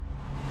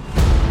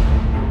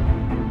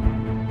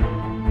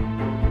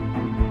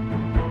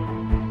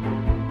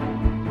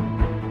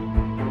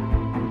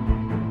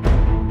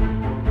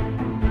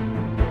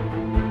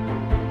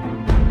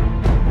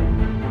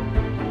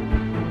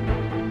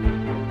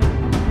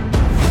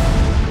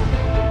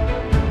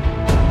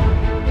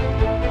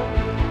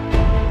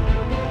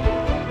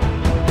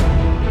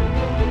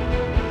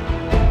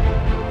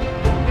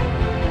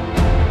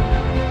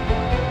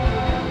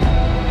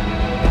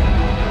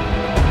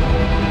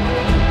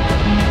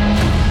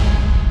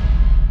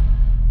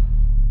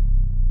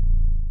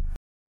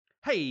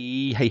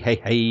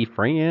Hey,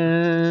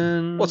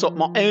 friend. What's up,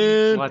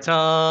 man? What's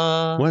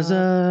up? What's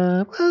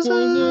up?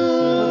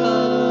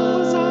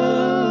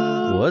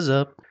 What's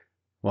up?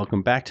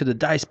 Welcome back to the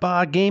Dice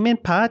Bar Gaming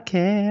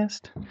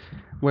Podcast,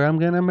 where I'm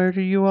gonna murder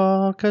you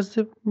all because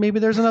maybe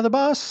there's another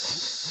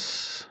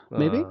boss.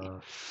 Maybe.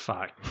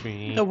 Fuck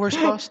me. A worse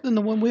boss than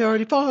the one we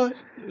already fought.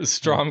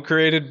 Strom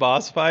created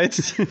boss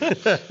fights.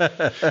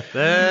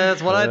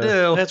 That's what I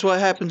do. That's what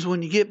happens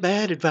when you get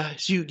bad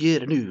advice. You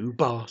get a new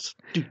boss.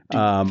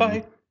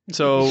 Fight.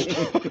 So,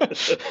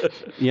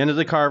 the end of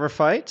the Carver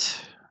fight.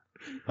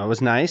 That was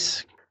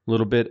nice. A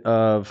little bit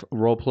of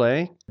role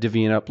play,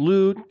 divvying up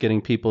loot, getting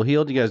people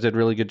healed. You guys did a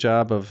really good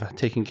job of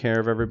taking care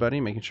of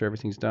everybody, making sure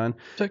everything's done.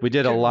 We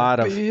did a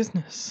lot of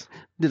business.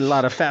 Did a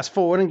lot of fast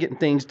forwarding, getting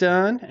things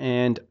done,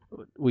 and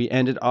we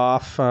ended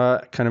off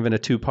kind of in a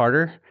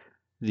two-parter.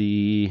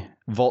 The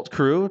vault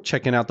crew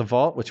checking out the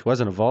vault, which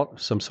wasn't a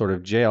vault, some sort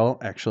of jail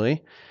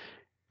actually,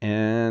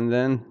 and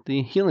then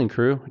the healing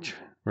crew, which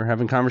were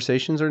having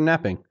conversations or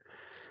napping.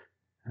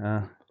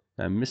 Did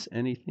I miss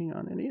anything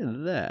on any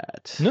of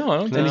that? No, I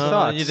don't think Any so.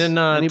 thoughts? You did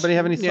not. Anybody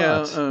have any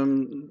thoughts?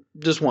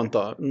 Just one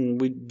thought.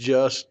 We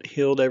just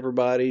healed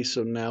everybody,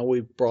 so now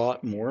we've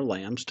brought more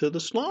lambs to the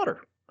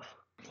slaughter.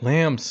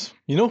 Lambs.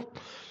 You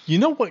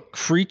know what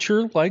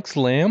creature likes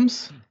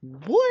lambs?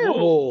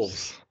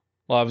 Werewolves.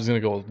 Well, I was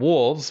going to go with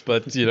wolves,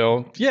 but,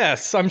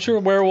 yes, I'm sure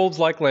werewolves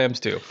like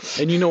lambs too.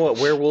 And you know what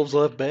werewolves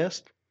love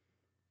best?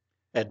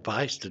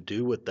 Advice to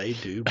do what they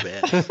do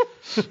best.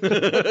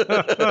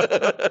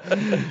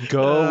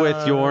 Go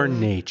with your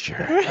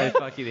nature. I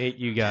fucking hate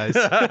you guys.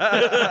 All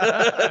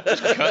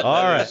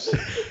right.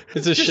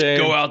 It's a Just shame.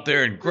 go out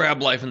there and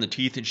grab life in the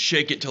teeth and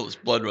shake it till its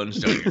blood runs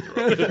down your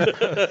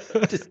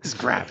throat. Just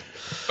grab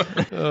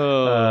it.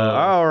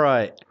 All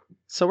right.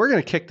 So we're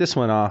going to kick this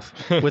one off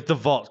with the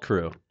Vault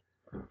crew.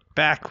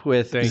 Back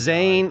with Thank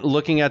Zane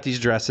looking at these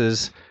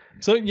dresses,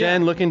 So, yeah.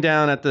 then looking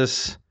down at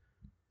this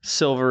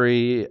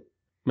silvery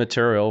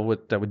material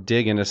that would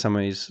dig into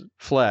somebody's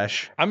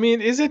flesh. I mean,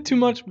 is it too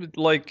much?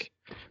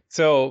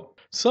 So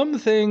some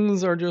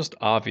things are just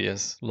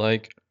obvious.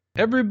 Like,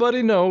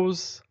 everybody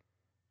knows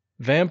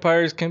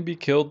vampires can be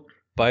killed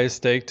by a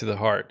stake to the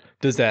heart.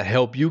 Does that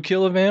help you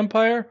kill a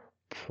vampire?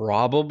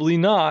 Probably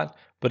not.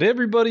 But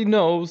everybody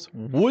knows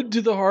wood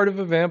to the heart of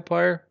a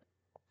vampire,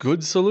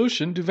 good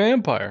solution to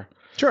vampire.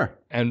 Sure.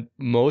 And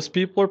most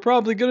people are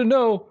probably going to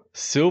know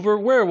silver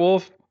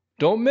werewolf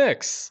don't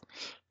mix.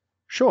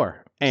 Sure.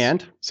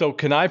 And So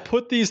can I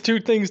put these two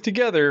things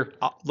together?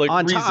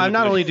 on top, I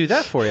not only do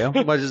that for you,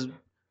 but is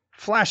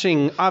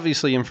flashing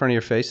obviously in front of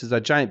your face is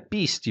that giant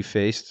beast you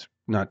faced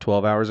not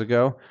 12 hours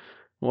ago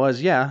was,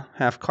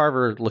 half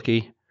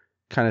Carver-looky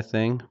kind of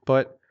thing,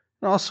 but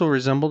it also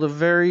resembled a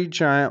very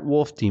giant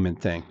wolf demon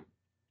thing.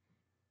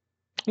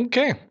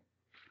 Okay.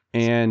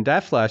 And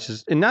that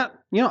flashes, and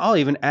I'll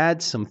even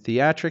add some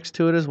theatrics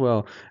to it as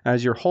well.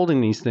 As you're holding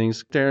these things,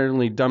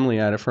 staring dumbly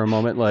at it for a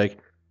moment, like,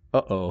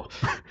 uh-oh.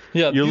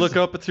 Yeah. You look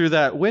up through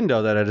that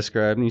window that I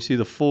described, and you see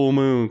the full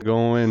moon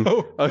going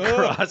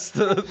across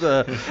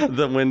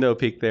the window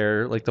peak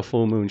there, like the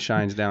full moon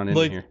shines down in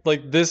here.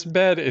 Like this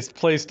bed is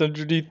placed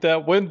underneath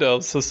that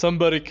window so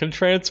somebody can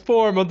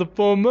transform on the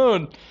full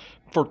moon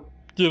for,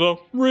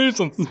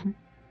 reasons.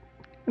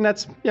 And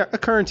that's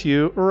occurring to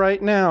you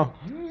right now.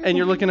 And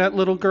you're looking at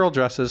little girl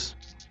dresses.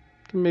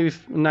 Maybe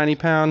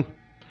 90-pound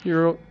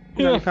girl.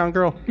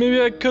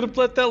 Maybe I could have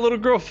let that little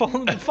girl fall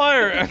in the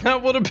fire and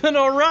that would have been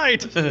all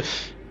right.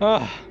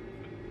 Well,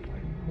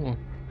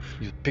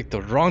 you picked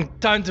the wrong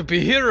time to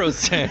be heroes,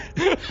 Sam.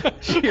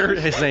 You're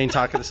Zane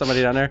talking to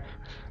somebody down there.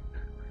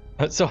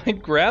 So I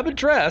grab a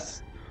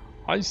dress,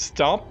 I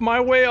stomp my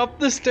way up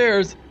the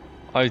stairs,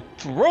 I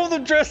throw the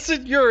dress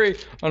at Yuri,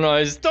 and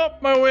I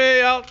stomp my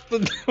way out the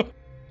door.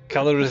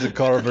 Calorisa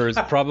Carver is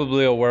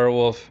probably a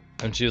werewolf,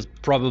 and she is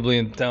probably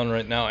in town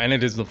right now, and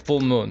it is the full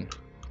moon.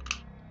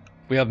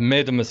 We have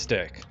made a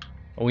mistake.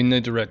 We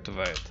need to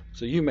rectify it.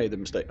 So you made the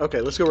mistake. Okay,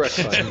 let's go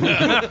rectify it.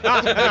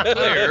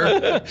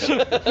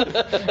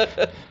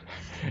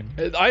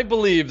 I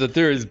believe that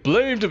there is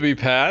blame to be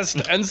passed,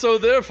 and so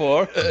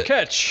therefore,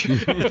 catch.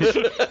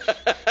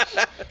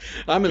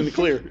 I'm in the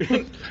clear.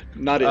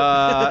 Not it.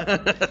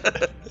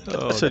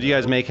 So do you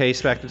guys make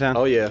haste back to town?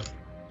 Oh, yeah.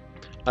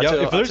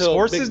 If there's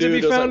horses to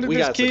be found in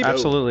this keep,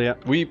 Absolutely, yeah.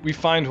 we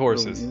find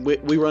horses.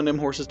 We run them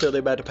horses till they're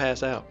about to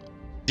pass out.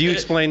 Do you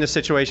explain the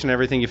situation,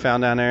 everything you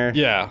found down there?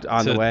 Yeah,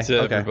 On the way?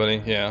 to Okay.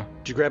 everybody. Yeah.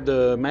 Did you grab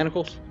the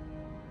manacles?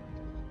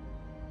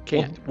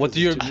 Can't. What are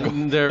you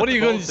going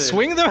to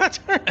swing them at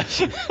her?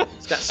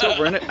 It's got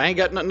silver in it. I ain't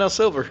got nothing else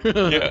silver.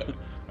 Yeah.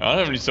 I don't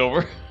have any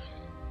silver.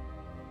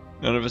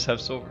 None of us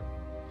have silver.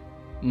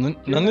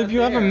 None of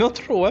you have a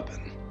mithril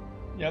weapon.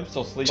 Yeah, I'm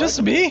still sleeping.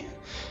 Just me?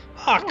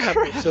 I don't have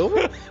any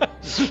silver.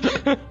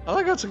 All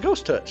I got's a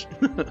ghost touch.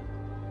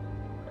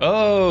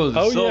 Oh, the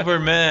Oh, yeah. silver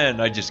man.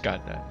 I just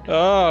got that.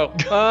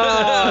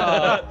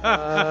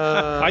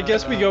 I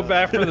guess we go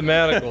back for the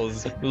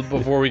manacles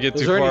before we get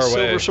Is too there far any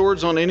away. silver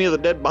swords on any of the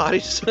dead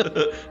bodies?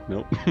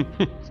 Nope.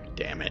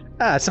 Damn it.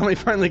 Ah, somebody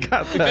finally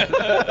got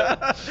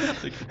that.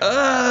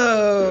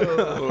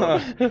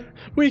 Oh.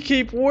 We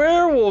keep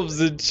werewolves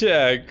in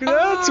check.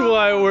 That's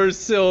why we're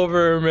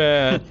silver,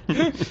 man.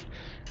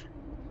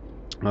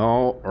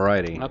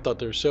 Alrighty. I thought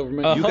there were silver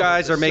men. You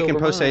guys are making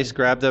Silver post mine. haste.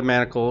 Grab the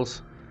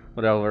manacles.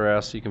 Whatever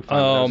else you can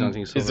find. There's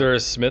anything Is silver. there a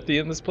smithy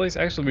in this place?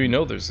 Actually, we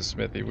know there's a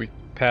smithy. We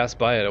passed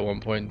by it at one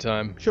point in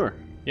time. Sure.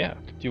 Yeah.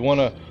 Do you want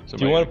to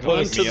put Run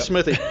a to the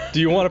smithy.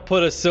 Do you want to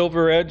put a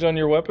silver edge on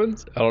your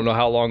weapons? I don't know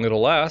how long it'll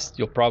last.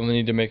 You'll probably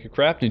need to make a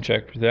crafting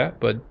check for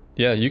that, but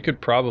yeah, you could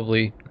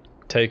probably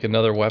take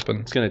another weapon.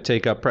 It's going to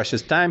take up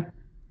precious time.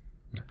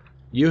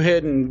 You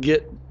head and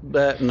get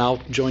that, and I'll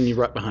join you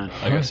right behind.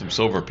 I got some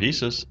silver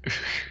pieces.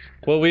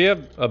 Well, we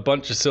have a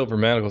bunch of silver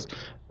manacles.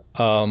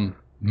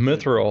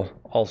 Mithril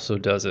also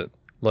does it.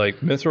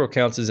 Like, Mithril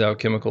counts as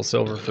alchemical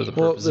silver for the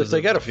Well, purposes if they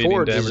of got a defeating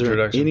forge, damage is there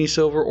reduction. any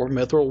silver or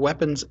mithril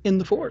weapons in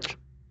the forge?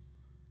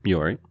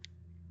 Yori.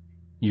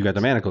 You got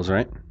the manacles,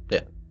 right?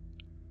 Yeah.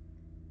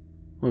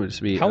 What would this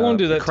be? How long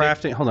did that take?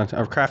 crafting? Hold on,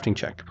 a crafting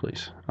check,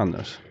 please, on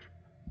those.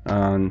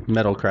 On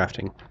metal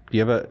crafting. Do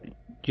you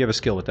have a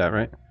skill with that,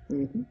 right?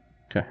 Mm-hmm.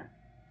 Okay.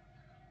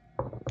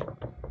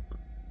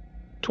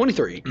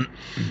 23.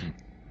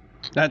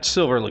 That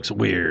silver looks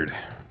weird.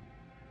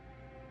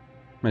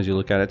 As you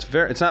look at it,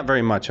 it's not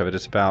very much of it.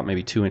 It's about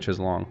maybe 2 inches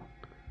long,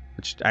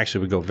 which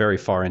actually would go very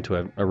far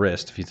into a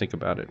wrist if you think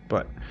about it.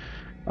 But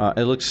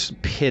it looks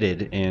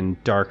pitted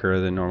and darker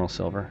than normal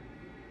silver.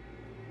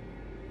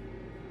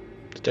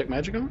 Detect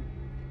magic on?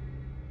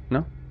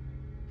 No?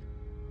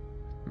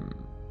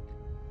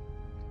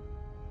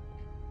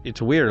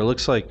 It's weird. It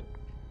looks like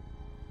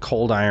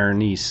cold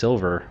iron-y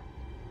silver.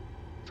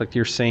 It's like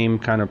your same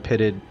kind of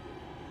pitted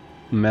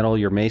metal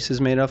your mace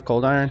is made of,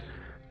 cold iron,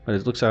 but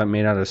it looks like it's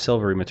made out of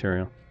silvery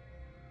material.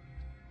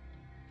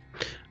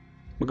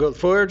 We'll go to the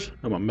forge.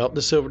 I'm going to melt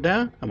the silver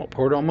down. I'm going to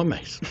pour it on my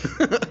mace.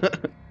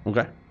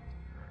 Okay.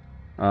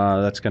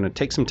 That's going to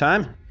take some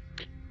time.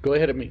 Go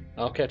ahead of me.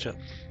 I'll catch up.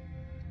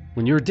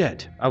 When you're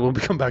dead, I will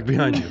come back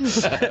behind you.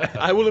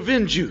 I will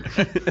avenge you.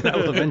 I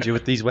will avenge you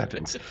with these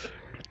weapons.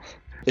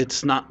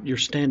 It's not your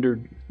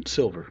standard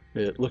silver.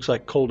 It looks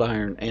like cold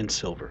iron and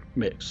silver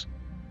mix.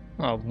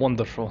 Oh,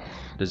 wonderful.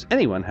 Does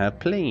anyone have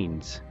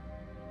planes?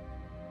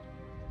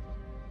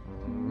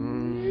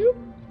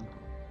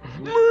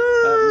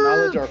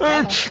 Knowledge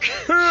Arcana.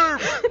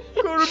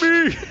 Go to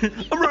me!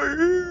 I'm right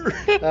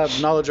here!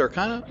 Knowledge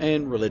Arcana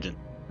and religion.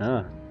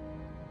 Ah,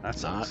 that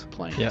sucks. Not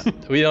planes. Yeah,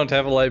 we don't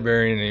have a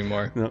librarian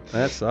anymore. No,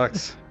 that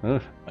sucks.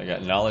 Ugh. I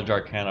got knowledge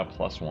arcana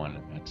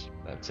 +1.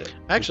 That's it.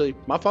 Actually,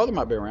 my father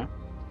might be around.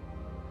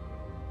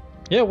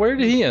 Yeah, where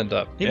did he end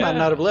up? He might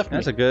not have left me.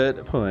 That's a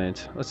good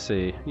point. Let's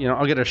see.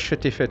 I'll get a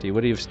 50-50.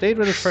 Would he have stayed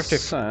with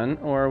his son,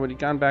 or would he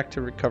gone back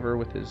to recover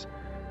with his...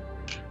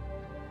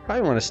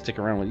 Probably want to stick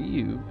around with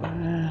you.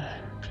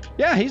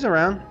 Yeah, he's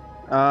around.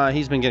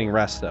 He's been getting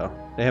rest, though.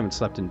 They haven't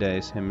slept in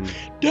days, him and...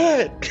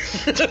 Dad!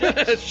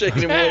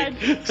 Shaking him awake.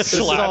 This is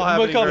all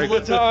happening very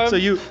quick. So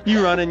you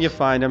run and you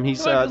find him.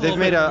 He's they've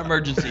made an a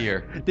emergency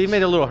here. they've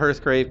made a little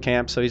hearthgrave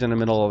camp, so he's in the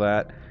middle of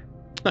that.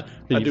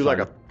 I do like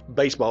a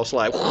baseball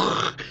slide.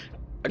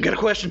 I got a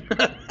question.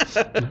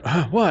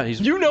 What?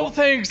 He's You know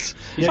things.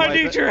 Yeah, I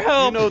need your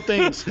help. You know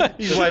things.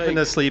 he's wiping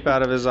the sleep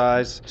out of his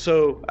eyes.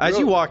 So As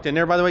you walked in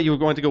there, by the way, you were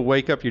going to go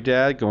wake up your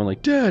dad, going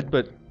like, "Dad,"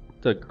 but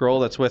the girl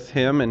that's with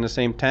him in the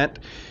same tent,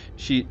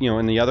 she,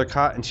 in the other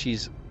cot, and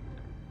she's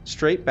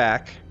straight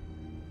back,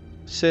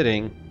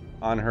 sitting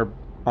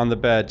on the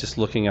bed, just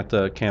looking at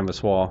the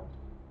canvas wall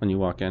when you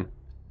walk in.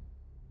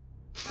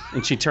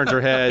 And she turns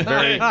her head,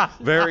 very,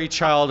 very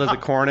child of the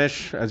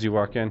Cornish, as you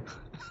walk in.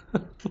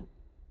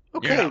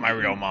 okay. You're not my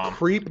real mom.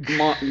 Creep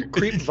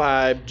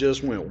vibe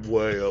just went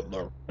way up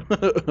there.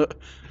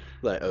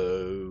 Like,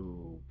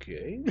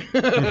 okay,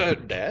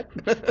 Dad.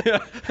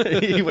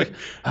 He went,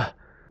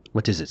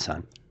 what is it,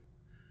 son?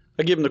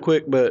 I give him the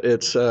quick, but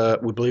it's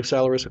we believe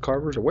Salarissa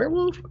Carver's a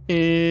werewolf,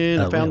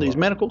 and I found these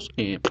manacles,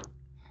 and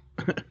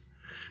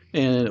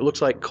and it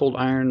looks like cold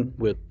iron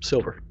with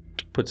silver,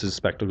 Puts his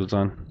spectacles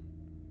on.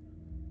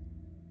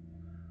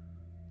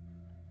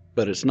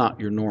 but it's not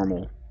your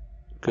normal.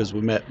 Because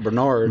we met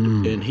Bernard,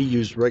 and he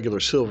used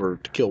regular silver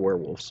to kill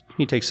werewolves.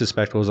 He takes his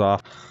spectacles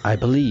off. I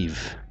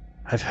believe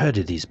I've heard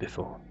of these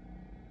before.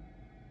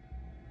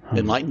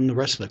 Enlighten the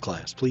rest of the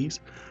class, please.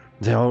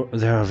 They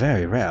are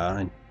very rare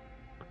and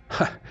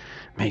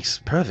makes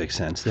perfect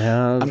sense.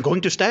 I'm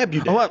going to stab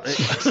you, Dad.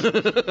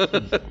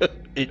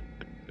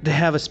 They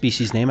have a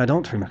species name. I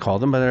don't recall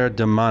them, but they're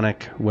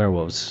demonic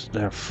werewolves.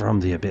 They're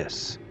from the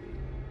abyss.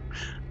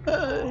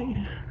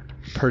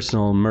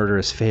 Personal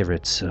murderous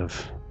favorites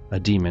of a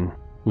demon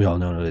we all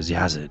know as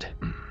Yazid.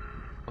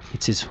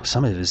 It's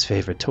some of his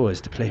favorite toys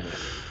to play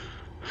with.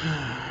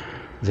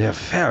 They're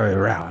very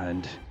rare,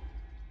 and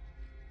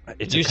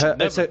You should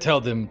never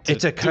tell them to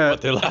it's a do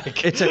what they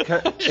like. It's a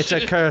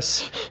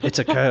curse. It's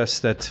a curse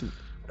that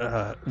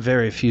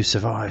very few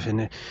survive,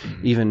 and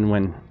even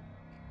when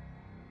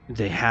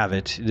they have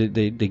it,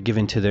 they give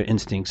in to their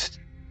instincts,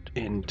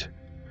 and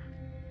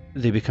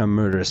they become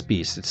murderous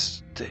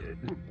beasts.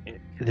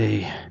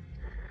 They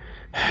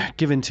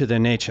given to their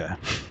nature,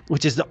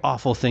 which is the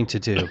awful thing to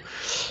do.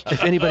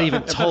 If anybody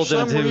even told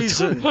them For some to.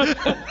 reason,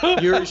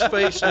 Yuri's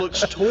face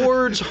looks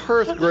towards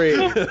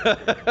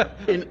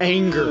Hearthgrave in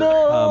anger.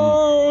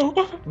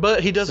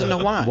 But he doesn't know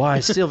why. Why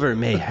silver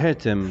may hurt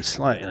them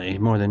slightly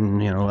more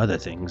than, other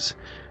things.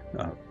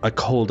 A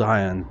cold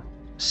iron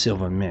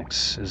silver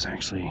mix is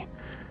actually,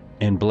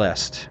 and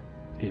blessed,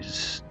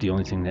 is the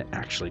only thing that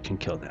actually can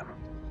kill them.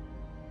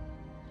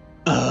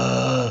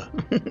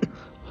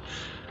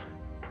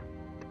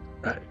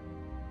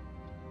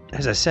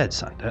 As I said,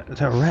 son,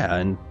 they're rare,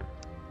 and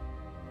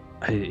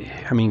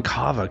I mean,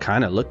 Kava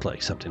kind of looked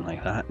like something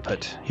like that,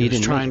 but He was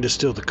didn't trying to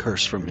steal the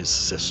curse from his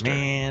sister.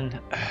 Man.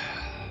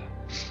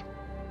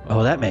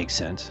 Oh, that makes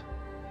sense.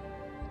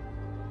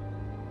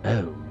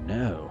 Oh,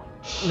 no.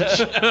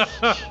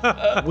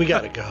 We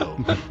gotta go.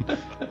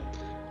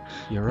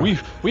 You're right.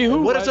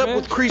 What is up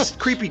with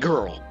creepy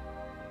girl?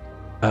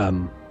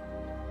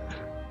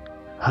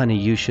 Honey,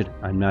 you should...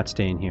 I'm not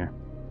staying here.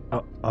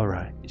 Oh, all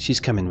right. She's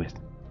coming with.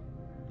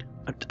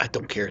 I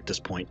don't care at this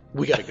point.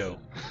 We gotta go.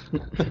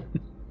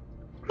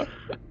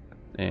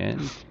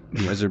 And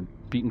you guys are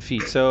beating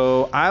feet.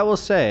 So I will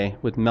say,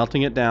 with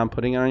melting it down,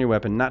 putting it on your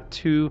weapon, not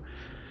too...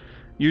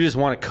 You just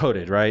want it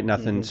coated, right?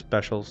 Nothing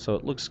special. So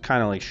it looks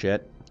kind of like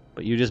shit.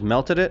 But you just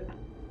melted it.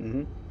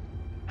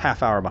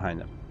 Half hour behind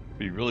them. It'd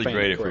be really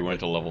great if we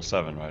went to level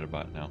 7 right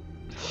about now.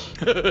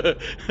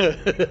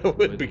 That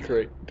would be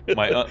great.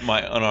 My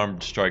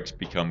unarmed strikes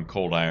become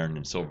cold iron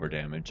and silver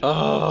damage.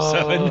 Oh.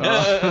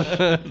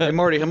 7. Hey,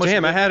 Marty, how much?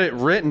 Damn, I had it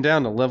written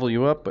down to level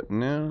you up, but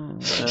no.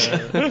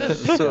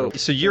 So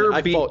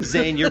you're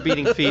Zane, you're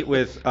beating feet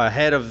with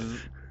ahead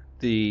of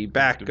the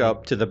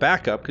backup to the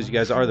backup, because you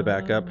guys are the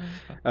backup.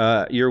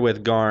 You're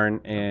with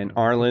Garn and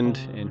Arland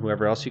and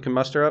whoever else you can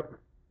muster up.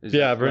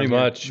 Yeah, pretty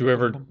much.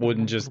 Whoever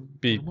wouldn't just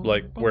be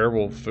like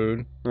werewolf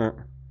food.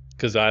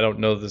 Because I don't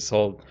know this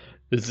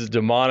is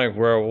demonic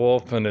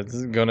werewolf and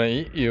it's gonna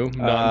eat you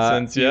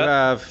nonsense yet. You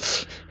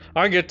have...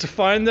 I get to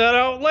find that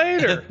out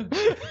later.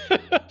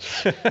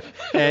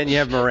 And you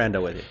have Miranda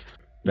with you.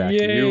 Back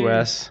to you,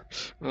 Wes.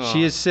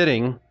 She is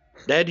sitting...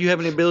 Dad, do you have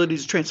any ability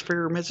to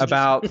transfer messages?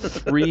 About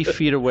 3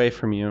 feet away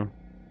from you.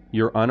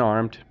 You're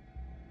unarmed.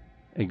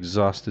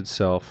 Exhausted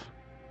self.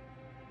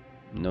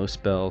 No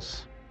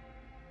spells.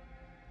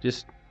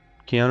 Just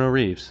Keanu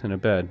Reeves in a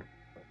bed.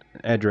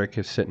 Edric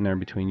is sitting there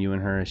between you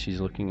and her as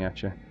she's looking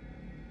at you.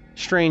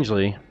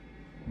 Strangely,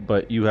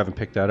 but you haven't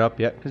picked that up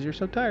yet because you're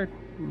so tired.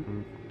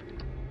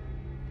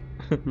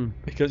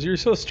 Because you're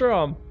so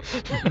strong.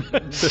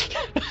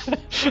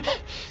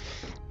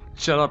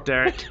 Shut up,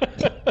 Derek.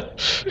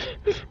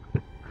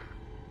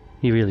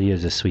 He really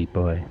is a sweet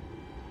boy.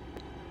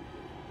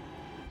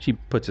 She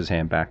puts his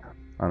hand back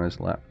on his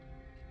lap.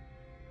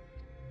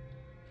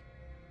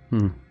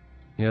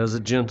 He has a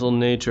gentle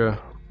nature,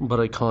 but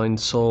a kind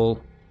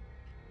soul.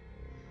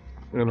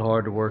 And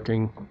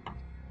hard-working.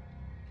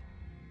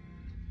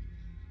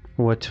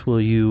 What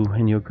will you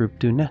and your group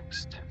do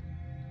next?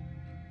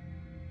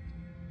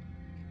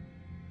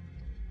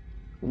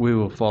 We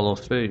will follow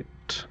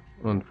fate,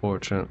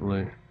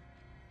 unfortunately.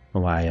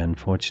 Why,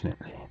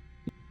 unfortunately?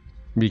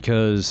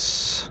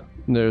 Because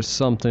there's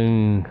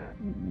something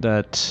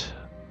that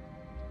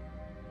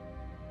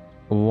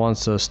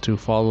wants us to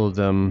follow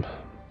them,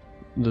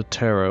 the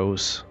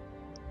Taros.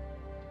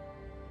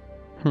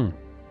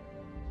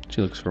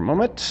 She looks for a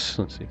moment.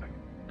 Let's see if I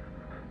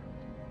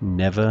can...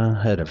 Never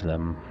heard of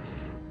them.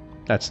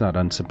 That's not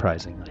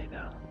unsurprisingly,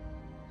 though.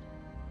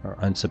 Or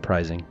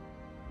unsurprising.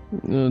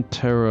 The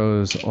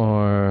Taros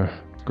are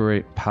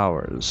great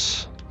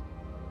powers.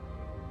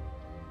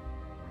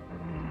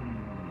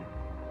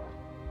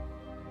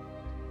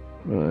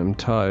 I'm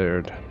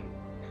tired.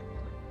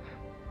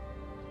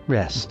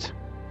 Rest.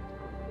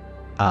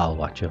 I'll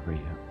watch over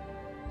you.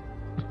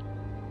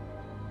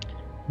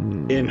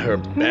 In her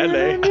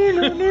belly.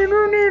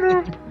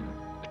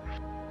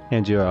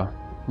 Hand you a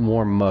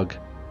warm mug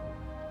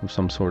of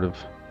some sort of,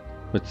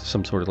 with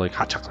some sort of like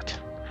hot chocolate.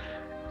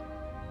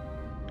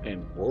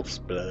 And wolf's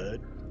blood.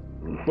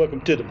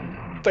 Welcome to the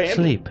family.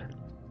 Sleep.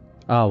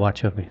 I'll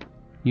watch over you.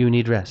 You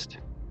need rest.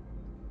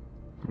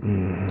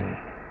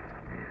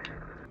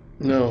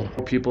 No,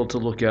 people to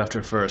look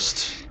after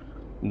first.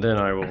 Then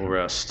I will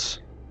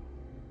rest.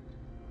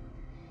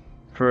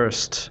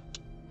 First,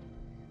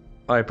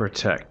 I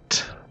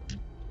protect.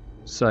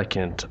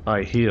 Second,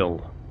 I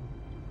heal.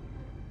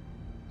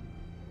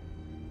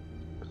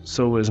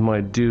 So is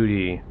my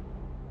duty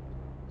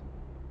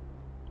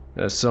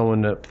as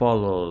someone that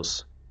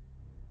follows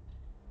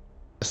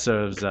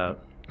serves at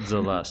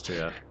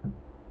Zelastia.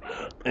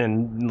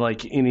 And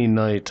like any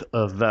knight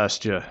of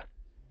Vastia,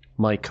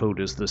 my code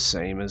is the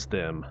same as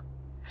them.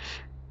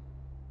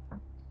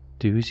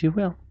 Do as you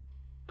will.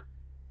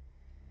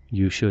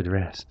 You should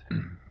rest.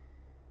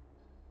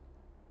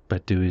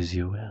 But do as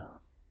you will.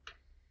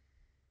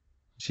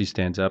 She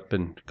stands up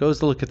and goes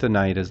to look at the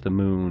night as the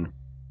moon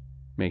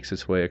makes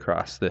its way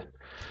across the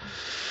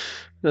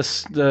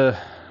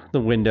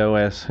window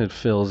as it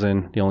fills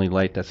in the only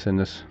light that's in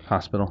this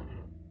hospital.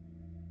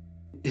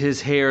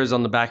 his hairs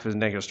on the back of his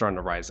neck are starting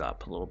to rise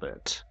up a little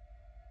bit.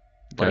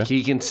 Like Okay.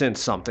 he can sense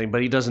something,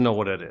 but he doesn't know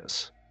what it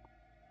is.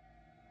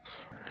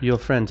 Your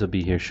friends will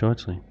be here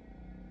shortly.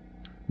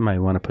 Might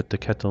want to put the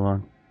kettle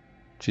on.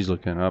 She's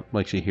looking up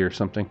like she hears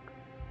something.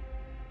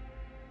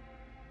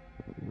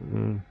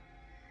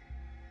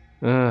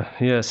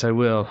 Yes, I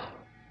will.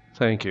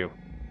 Thank you.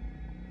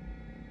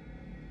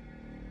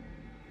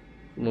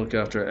 Look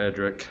after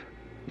Edric.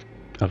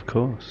 Of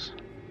course.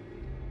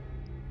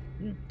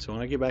 So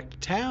when I get back to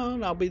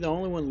town, I'll be the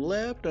only one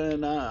left,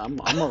 and I'm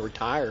gonna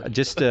retire.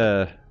 Just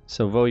so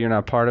Vo, you're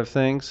not part of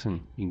things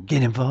and you can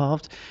get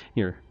involved.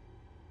 You're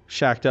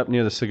shacked up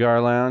near the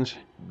cigar lounge,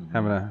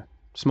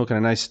 smoking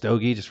a nice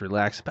stogie, just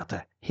relaxed, about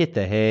to hit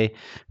the hay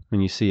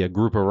when you see a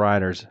group of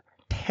riders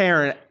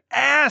tearing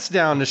ass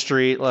down the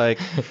street like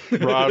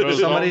Riders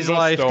somebody's on the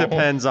life stone.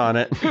 depends on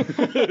it.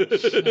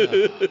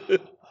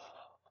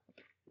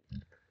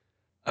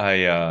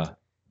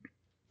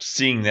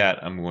 Seeing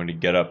that, I'm going to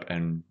get up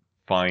and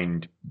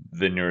find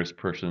the nearest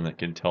person that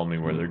can tell me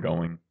where they're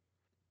going.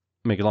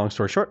 Make a long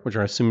story short, which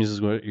I assume is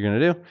what you're going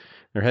to do.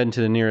 They're heading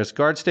to the nearest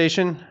guard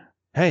station.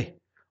 Hey,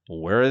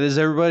 where is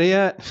everybody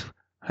at?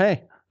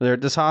 Hey, they're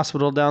at this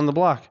hospital down the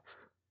block.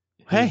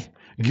 Hey,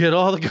 get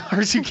all the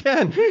guards you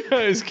can.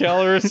 Is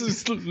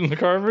Calorus the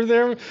carver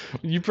there?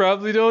 You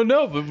probably don't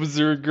know, but was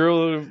there a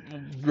girl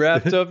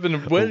wrapped up in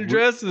a wedding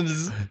dress and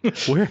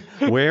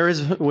Where is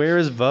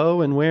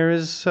Vo and where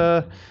is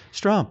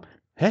Strom?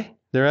 Hey,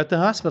 they're at the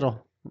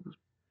hospital.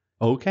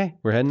 Okay,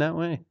 we're heading that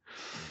way.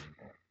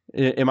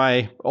 Am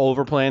I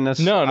overplaying this?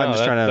 No, I'm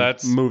just trying to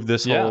that's move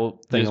this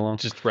whole thing along.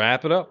 Just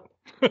wrap it up.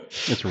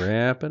 Let's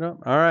wrap it up.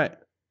 All right.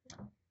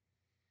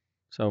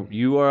 So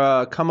you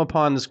come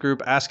upon this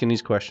group asking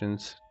these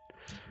questions.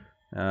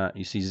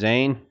 You see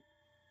Zane,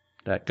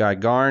 that guy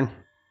Garn,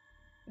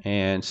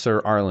 and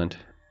Sir Arland.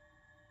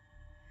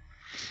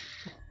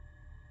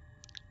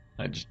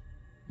 I just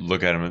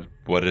look at him and,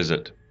 what is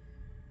it?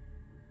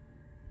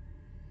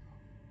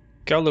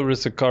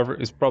 Calorus Carver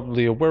is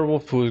probably a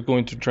werewolf who is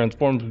going to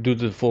transform due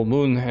to the full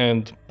moon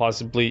and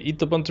possibly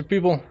eat a bunch of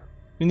people.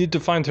 We need to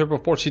find her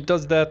before she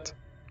does that.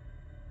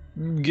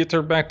 Get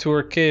her back to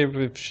her cave.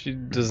 If she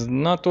does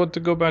not want to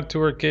go back to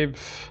her cave,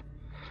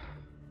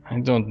 I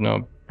don't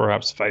know.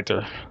 Perhaps fight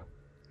her.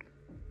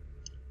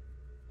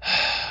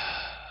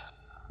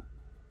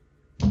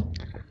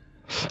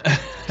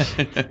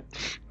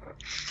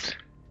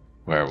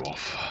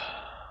 Werewolf.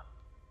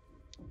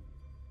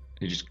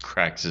 He just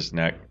cracks his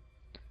neck.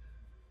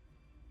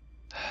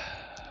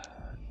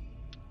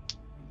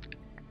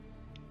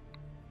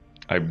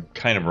 I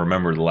kind of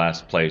remember the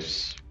last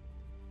place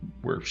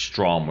where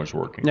Strom was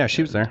working. Yeah,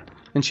 she was there.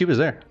 And she was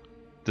there.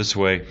 This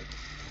way.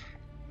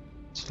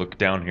 Let's look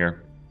down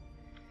here.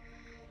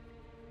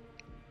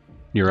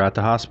 You're at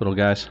the hospital,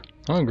 guys.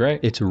 Oh,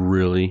 great. It's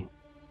really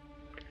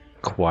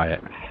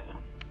quiet.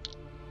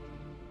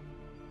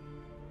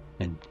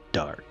 And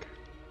dark.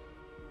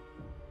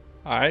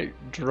 I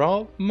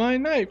draw my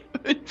knife.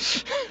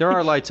 There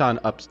are lights on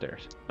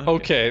upstairs.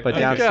 Okay. But I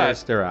downstairs,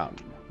 got- they're out.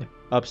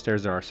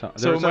 Upstairs, there are some.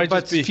 So it might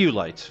but just be- few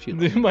lights.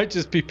 There might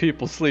just be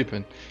people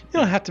sleeping. You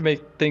don't have to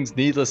make things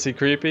needlessly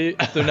creepy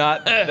if they're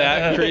not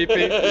that creepy.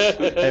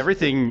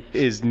 Everything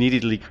is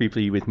neededly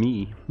creepy with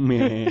me.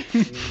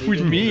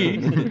 With me.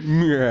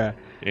 Yeah.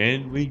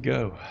 In we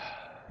go.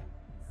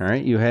 All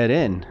right, you head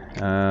in.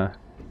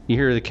 You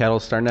hear the kettle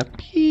starting to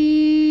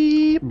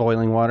beep,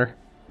 boiling water.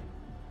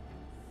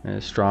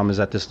 Strom is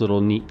at this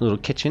neat little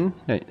kitchen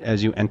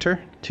as you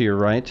enter to your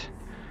right.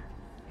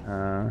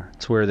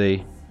 It's where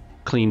they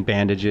clean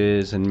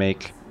bandages and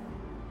make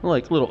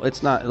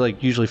it's not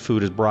like usually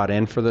food is brought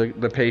in for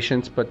the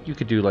patients, but you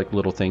could do like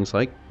little things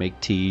like make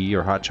tea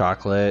or hot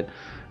chocolate,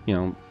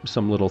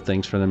 some little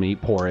things for them to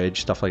eat,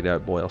 porridge, stuff like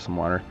that, boil some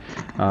water.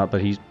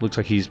 But he looks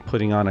like he's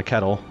putting on a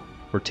kettle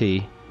for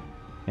tea,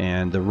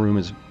 and the room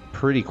is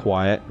pretty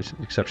quiet with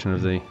the exception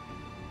of the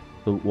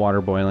water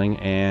boiling,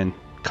 and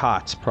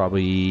cots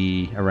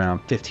probably around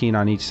 15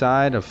 on each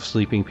side of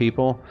sleeping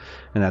people.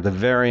 And at the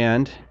very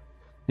end,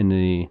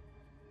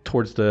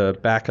 towards the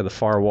back of the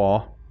far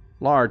wall,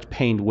 large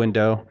paned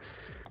window,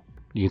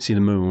 you can see the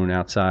moon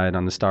outside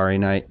on the starry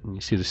night, and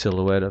you see the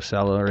silhouette of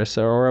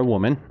Salarissa, or a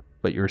woman,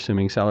 but you're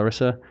assuming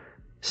Salarissa,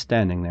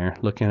 standing there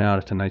looking out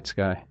at the night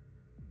sky.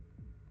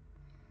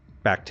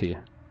 Back to you.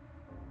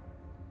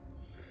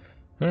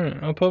 All right,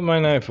 I'll put my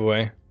knife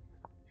away.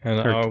 And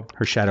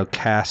Her shadow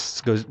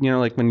goes,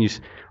 like when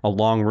a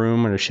long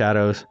room and a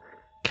shadows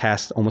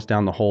cast almost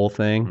down the whole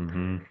thing,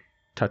 Mm-hmm.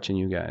 touching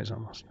you guys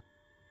almost.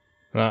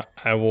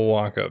 I will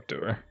walk up to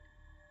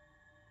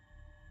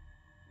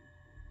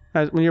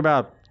her. When you're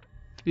about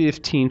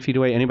 15 feet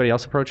away, anybody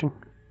else approaching?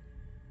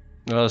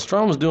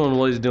 Strom was doing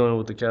what he's doing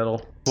with the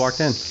kettle. Walked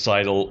in.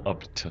 Sidle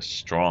up to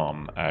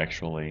Strom,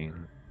 actually.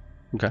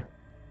 Okay.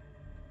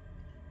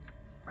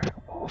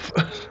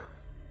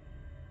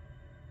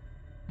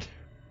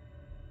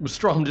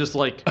 Strom just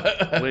like,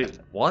 wait,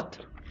 what?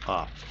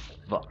 Ah,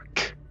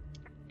 fuck.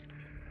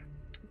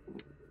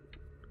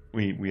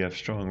 We have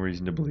strong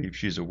reason to believe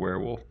she's a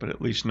werewolf, but at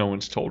least no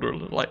one's told her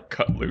to like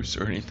cut loose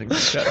or anything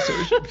like that.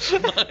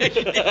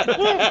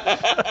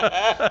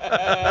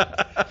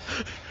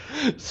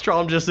 So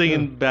Strom just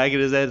thinking back in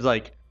his head is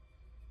like,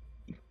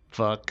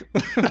 fuck.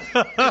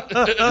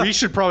 We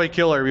should probably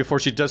kill her before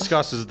she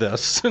discusses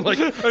this. Like,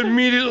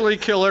 immediately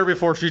kill her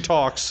before she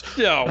talks.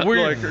 Yeah,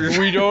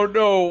 we don't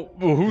know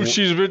who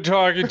she's been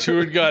talking to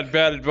and got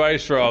bad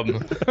advice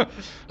from.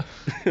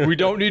 We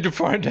don't need to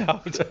find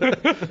out.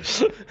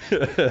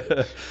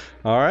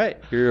 All right,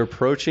 you're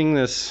approaching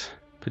this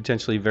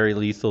potentially very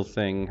lethal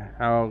thing.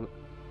 How?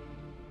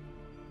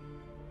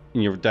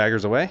 Your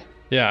dagger's away?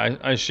 Yeah,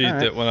 I sheathed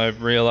Alright. it when I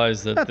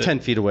realized that About 10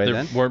 feet away there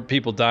then. weren't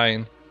people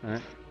dying. All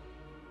right.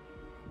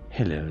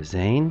 Hello,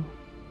 Zane.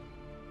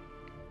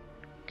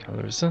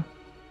 Clarissa?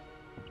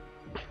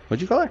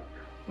 What'd you call her?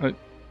 I-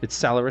 It's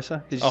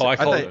Salarissa? Did you Oh, say-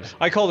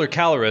 I called her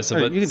Clarissa,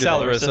 Alright, but you can do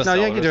Salarissa. that. No,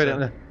 you can do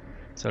it.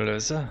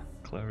 Salarissa.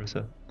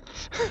 Clarissa.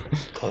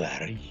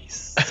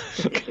 Clarice.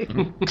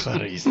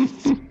 Clarice.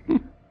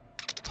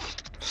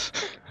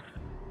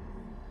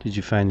 Did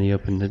you finally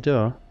open the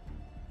door?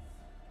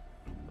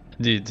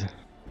 Did.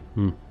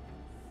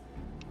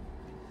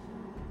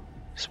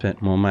 Spent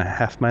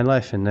half my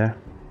life in there.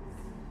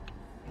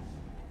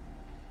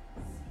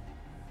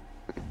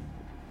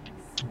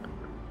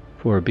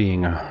 For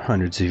being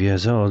hundreds of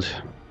years old,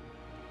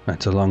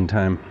 that's a long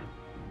time.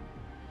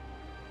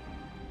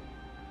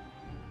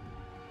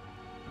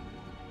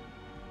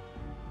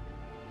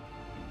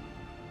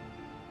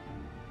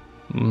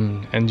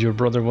 And your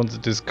brother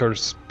wanted this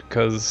curse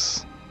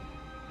because...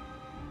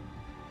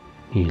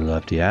 He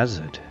loved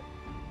Yazid.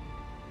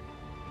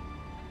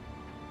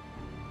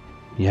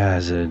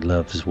 Yazid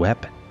loves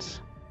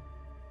weapons.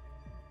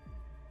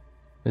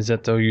 Is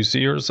that how you see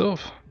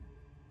yourself?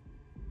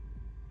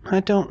 I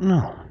don't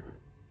know.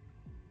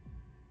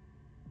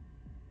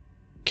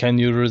 Can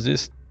you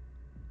resist?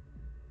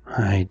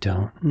 I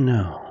don't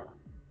know.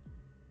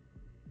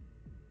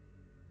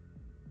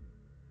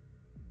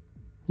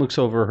 Looks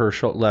over her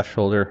left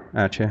shoulder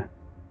at you.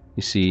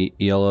 You see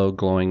yellow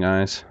glowing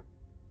eyes.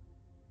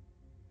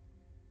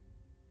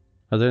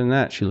 Other than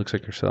that, she looks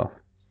like herself.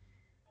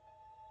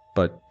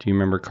 But do you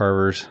remember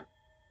Carver's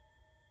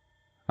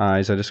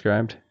eyes I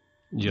described?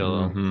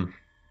 Yellow. Mm-hmm.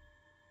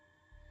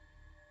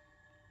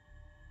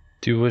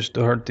 Do you wish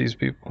to hurt these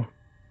people?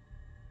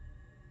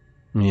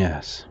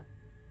 Yes.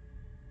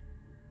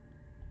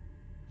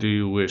 Do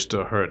you wish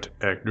to hurt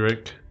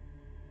Ekdrick?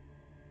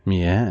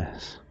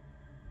 Yes.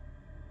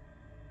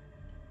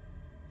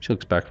 She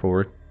looks back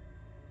forward.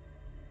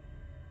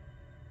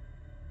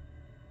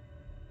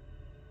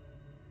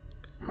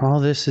 All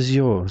this is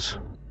yours.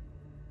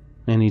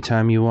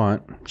 Anytime you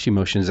want. She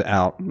motions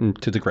out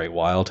to the Great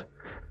Wild.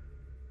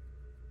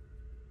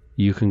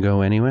 You can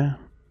go anywhere?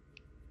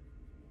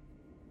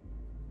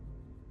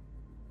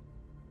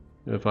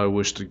 If I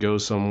wish to go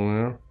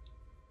somewhere,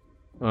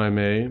 I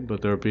may,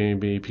 but there may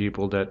be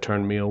people that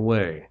turn me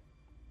away.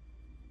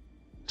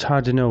 It's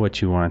hard to know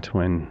what you want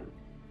when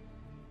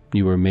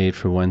you were made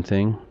for one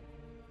thing,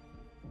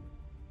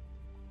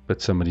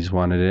 but somebody's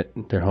wanted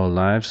it their whole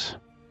lives.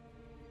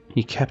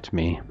 He kept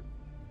me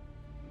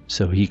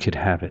so he could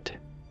have it.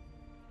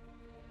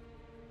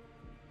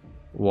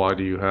 Why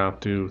do you have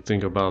to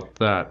think about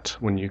that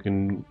when you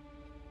can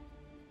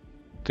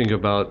think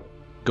about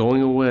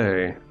going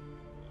away,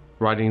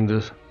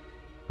 riding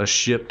a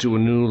ship to a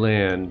new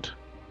land?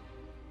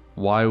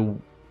 Why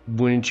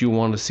wouldn't you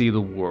want to see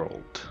the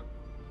world?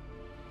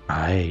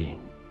 I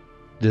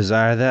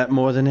desire that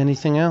more than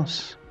anything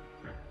else.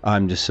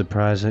 I'm just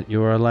surprised at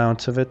your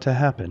allowance of it to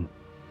happen.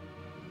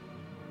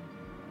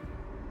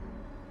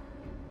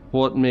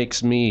 What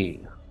makes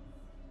me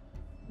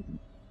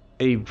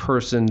a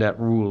person that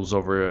rules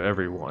over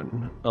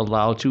everyone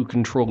allowed to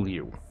control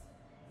you?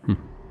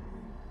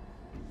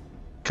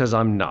 Because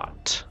I'm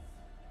not.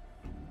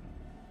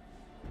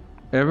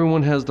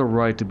 Everyone has the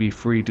right to be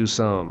free to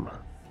some,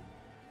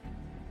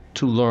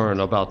 to learn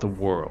about the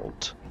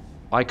world.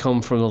 I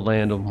come from the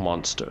land of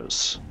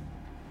monsters.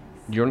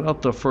 You're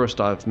not the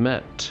first I've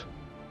met.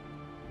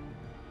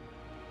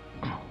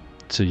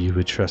 So you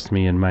would trust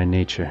me and my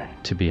nature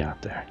to be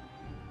out there.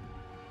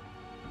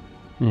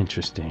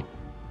 Interesting.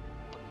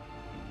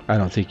 I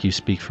don't think you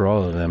speak for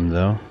all of them,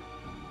 though.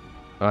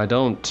 I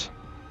don't.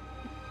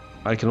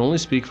 I can only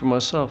speak for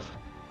myself.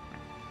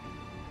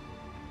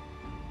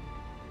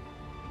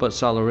 But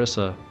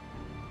Salarissa,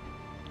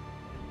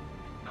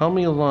 how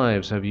many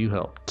lives have you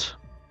helped?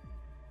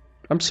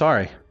 I'm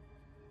sorry.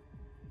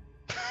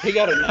 He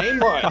got a name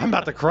right. I'm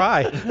about to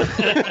cry.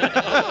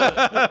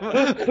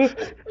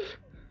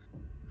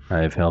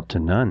 I've helped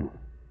none,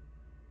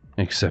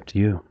 except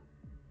you.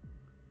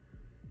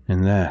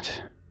 And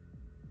that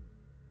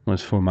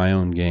was for my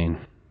own gain.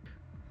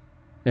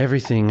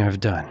 Everything I've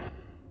done,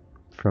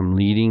 from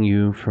leading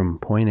you from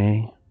point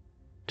A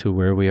to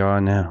where we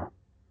are now,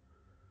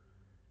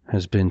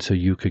 has been so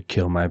you could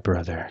kill my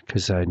brother,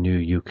 'cause I knew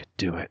you could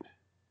do it.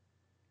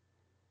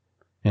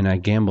 And I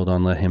gambled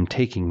on let him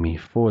taking me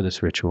for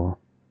this ritual,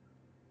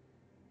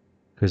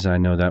 because I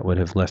know that would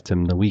have left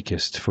him the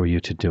weakest for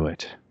you to do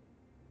it.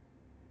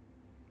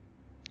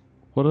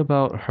 What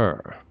about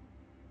her?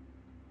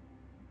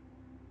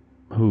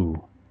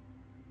 Who?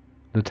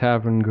 The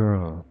tavern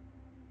girl.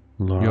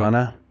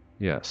 Lorana?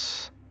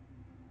 Yes.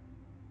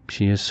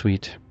 She is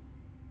sweet,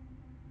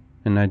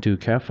 and I do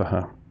care for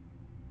her.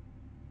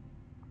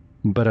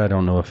 But I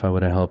don't know if I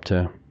would have helped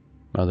her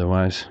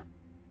otherwise.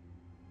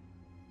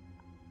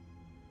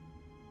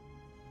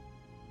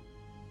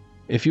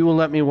 If you will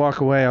let me walk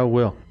away, I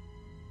will.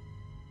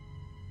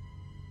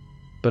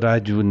 But I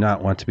do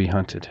not want to be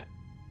hunted.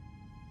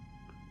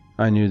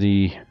 I knew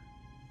the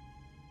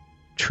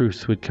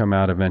truth would come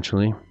out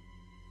eventually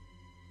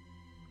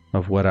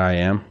of what I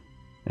am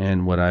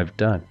and what I've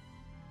done.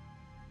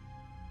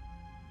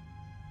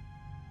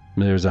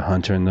 There's a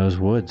hunter in those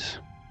woods.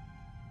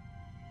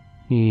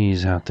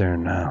 He's out there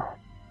now.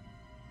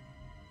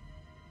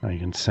 I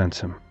can sense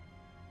him.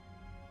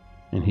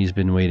 And he's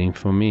been waiting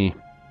for me.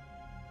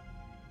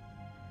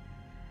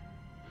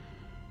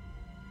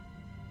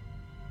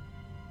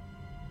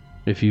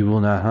 If you will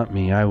not hunt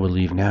me, I will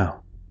leave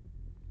now.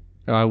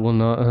 I will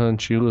not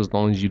hunt you as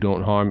long as you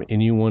don't harm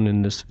anyone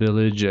in this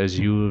village as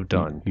you have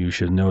done. You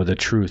should know the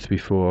truth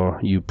before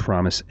you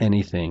promise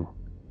anything.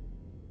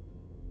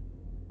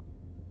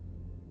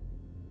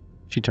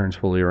 She turns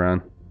fully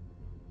around.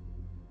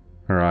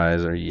 Her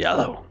eyes are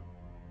yellow,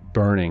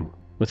 burning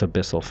with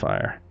abyssal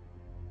fire.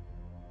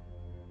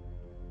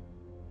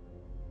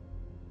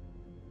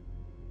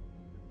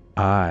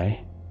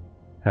 I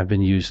have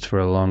been used for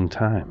a long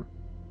time.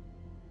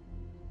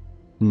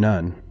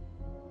 None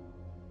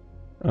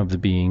of the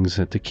beings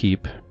at the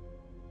keep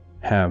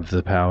have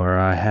the power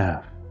I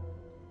have.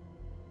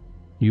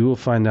 You will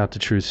find out the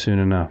truth soon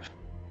enough.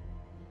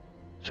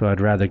 So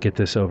I'd rather get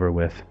this over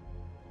with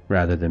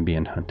rather than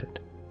being hunted.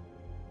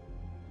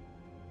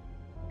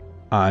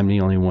 I'm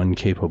the only one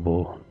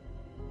capable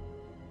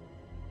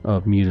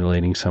of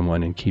mutilating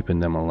someone and keeping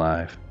them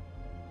alive.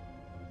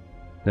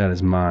 That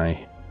is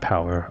my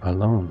power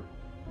alone.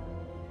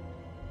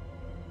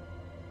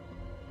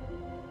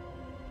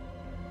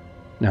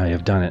 I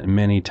have done it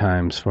many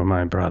times for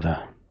my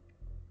brother.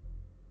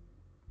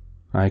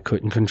 I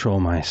couldn't control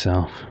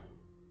myself.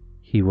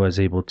 He was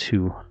able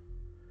to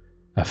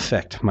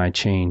affect my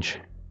change.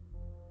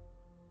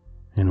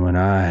 And when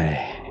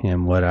I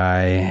am what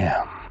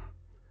I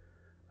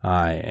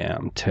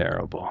am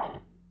terrible.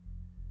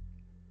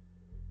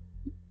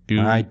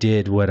 I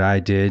did what I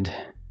did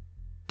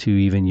to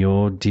even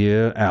your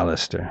dear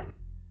Alistair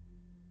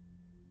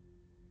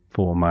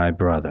for my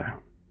brother.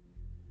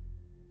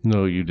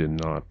 No, you did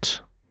not.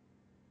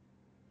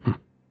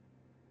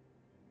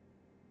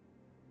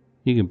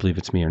 You can believe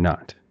it's me or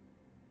not.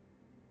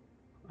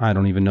 I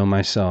don't even know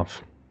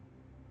myself.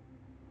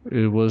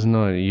 It was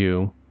not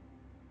you.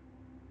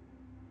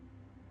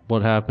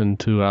 What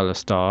happened to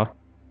Alistair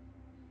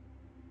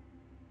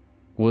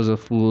was a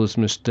foolish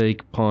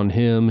mistake upon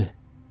him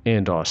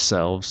and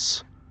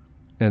ourselves,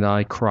 and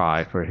I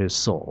cry for his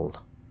soul.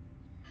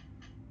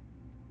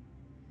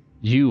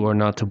 You are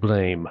not to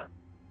blame.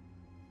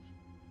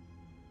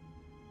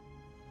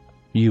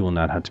 You will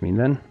not hunt me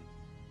then?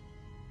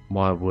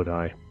 Why would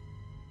I?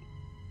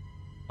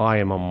 I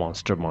am a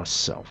monster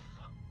myself.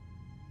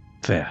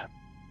 Fair.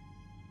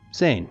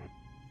 Zane.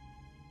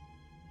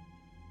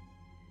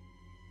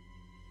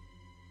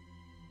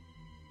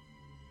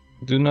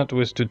 Do not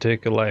wish to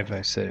take a life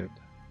I saved.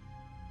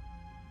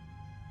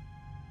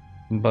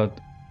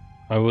 But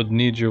I would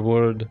need your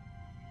word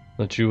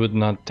that you would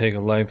not take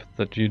a life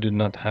that you did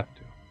not have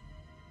to.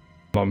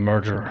 I'm a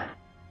murderer,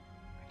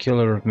 a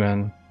killer of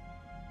men.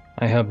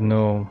 I have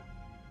no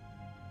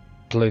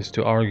place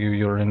to argue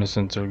your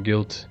innocence or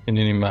guilt in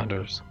any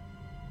matters.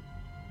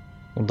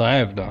 What I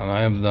have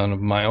done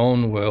of my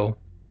own will,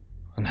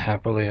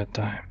 unhappily at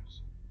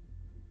times.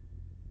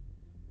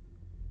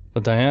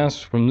 But I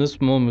ask from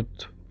this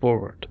moment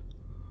forward,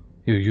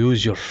 you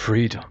use your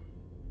freedom.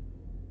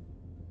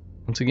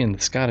 Once again,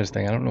 the Scottish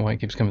thing, I don't know why it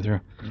keeps coming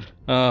through.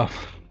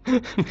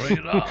 Bring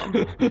it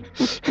on.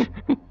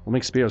 We'll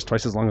make spears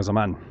twice as long as a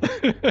man.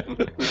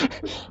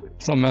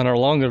 Some men are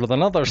longer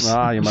than others.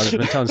 Your mother's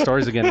been telling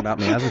stories again about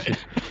me, hasn't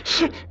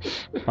she?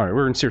 Alright,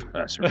 we're in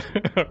serious.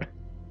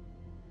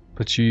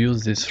 But you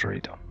use this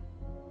freedom.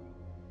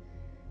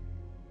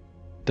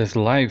 This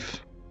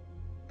life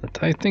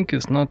that I think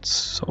is not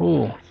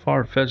so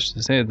far-fetched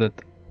to say that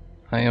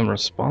I am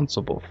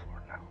responsible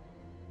for now.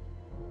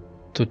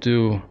 To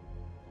do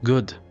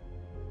good.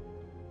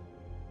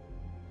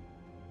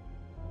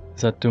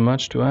 Is that too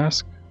much to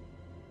ask?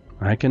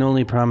 I can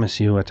only promise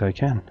you what I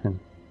can. And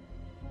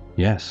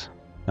yes,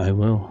 I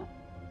will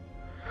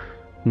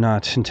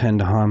not intend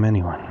to harm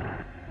anyone.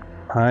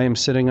 I am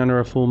sitting under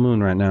a full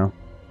moon right now.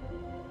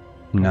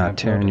 Not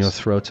tearing your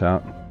throats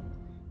out.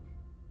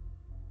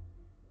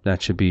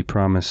 That should be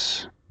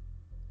promise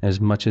as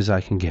much as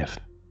I can give.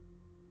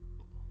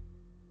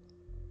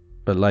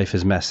 But life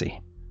is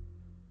messy.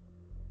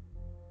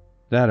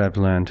 That I've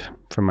learned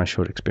from my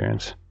short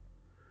experience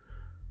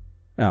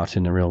out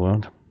in the real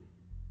world.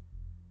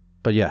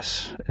 But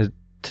yes,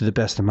 To the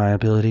best of my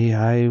ability,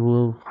 I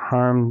will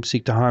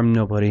seek to harm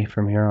nobody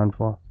from here on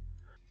forth.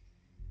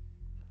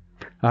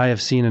 I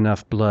have seen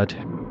enough blood.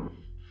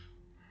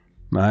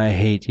 I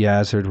hate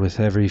Yazard with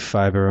every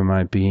fiber of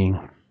my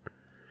being.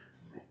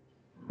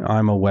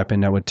 I'm a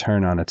weapon that would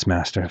turn on its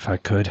master if I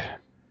could.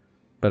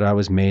 But I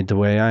was made the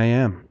way I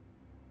am.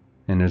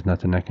 And there's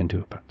nothing I can do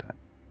about that.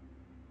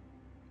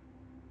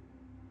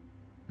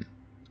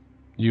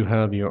 You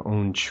have your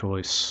own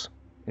choice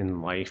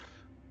in life.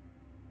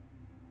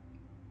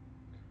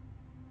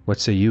 What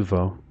say you,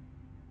 Vo?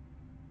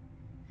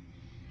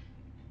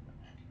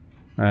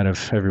 Out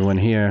of everyone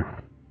here,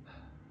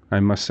 I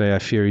must say I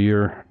fear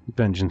your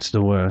vengeance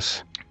the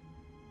worse.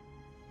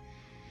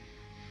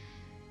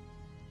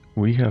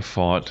 We have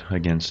fought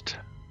against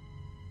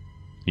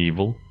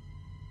evil,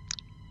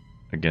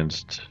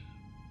 against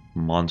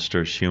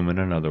monsters, human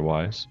and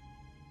otherwise.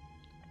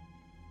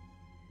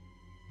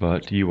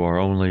 But you are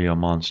only a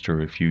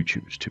monster if you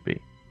choose to be.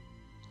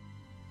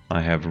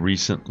 I have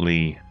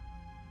recently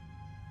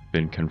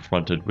been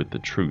confronted with the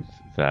truth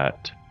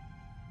that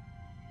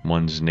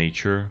one's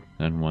nature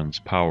and one's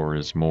power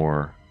is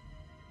more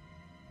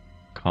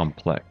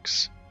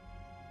complex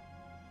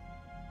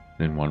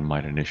than one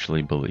might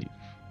initially believe.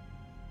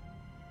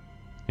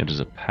 It is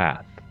a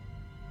path,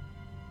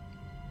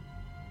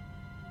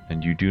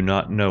 and you do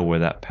not know where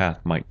that path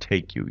might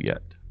take you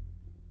yet.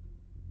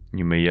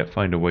 You may yet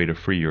find a way to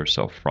free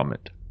yourself from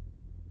it.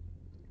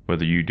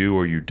 Whether you do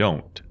or you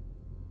don't,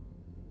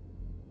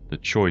 the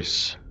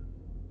choice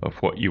of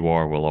what you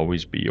are will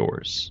always be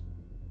yours.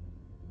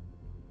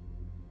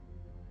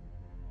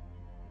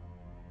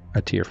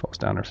 A tear falls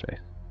down her face.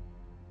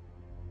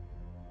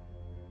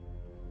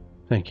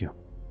 Thank you.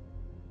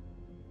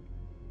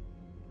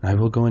 I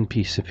will go in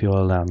peace if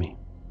you'll allow me.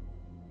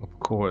 Of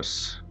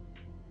course.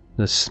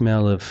 The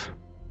smell of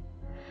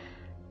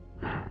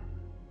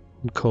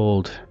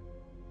cold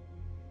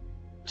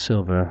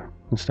silver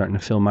is starting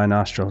to fill my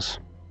nostrils.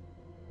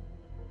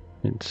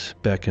 It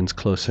beckons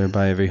closer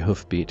by every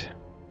hoofbeat.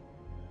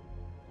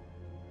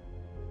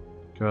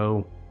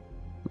 Go.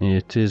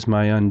 It is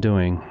my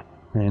undoing,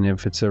 and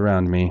if it's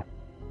around me,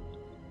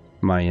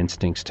 my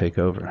instincts take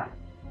over.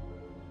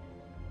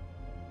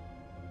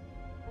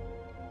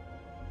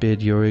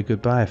 Bid Yuri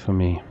goodbye for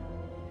me,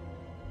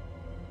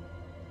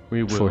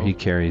 We will. before he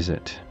carries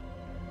it.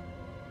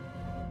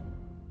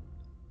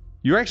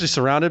 You're actually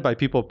surrounded by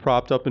people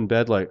propped up in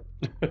bed, like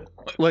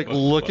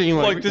looking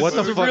Like, this what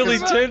is the a fuck really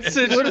is tense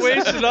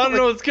situation. I don't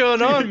know what's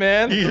going on,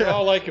 man. They're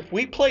all like, if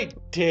we play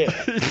dead,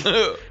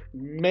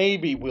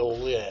 maybe we'll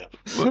live.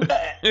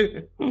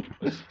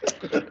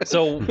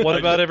 So, what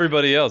about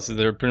everybody else? Is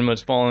they pretty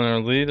much following our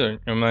lead, or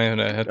am I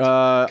gonna have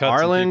to cut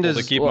some Arland people is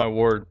to keep my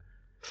word?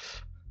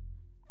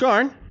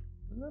 Garn.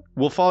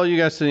 We'll follow you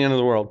guys to the end of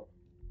the world.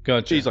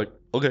 Gotcha. He's like,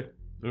 okay.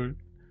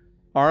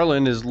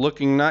 Arland is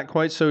looking not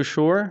quite so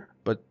sure,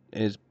 but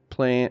is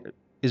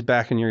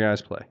backing your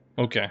guys' play.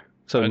 Okay.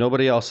 So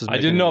nobody else is. I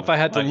didn't know if I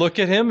had to look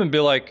at him and be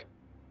like,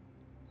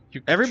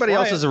 Everybody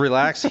else is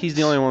relaxed. He's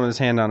the only one with his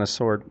hand on his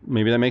sword.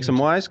 Maybe that makes him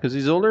wise because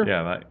he's older.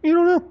 Yeah, You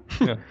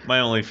don't know. my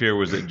only fear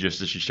was that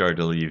just as she started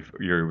to leave,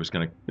 Yuri was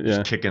going to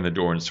just kick in the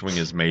door and swing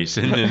his mace,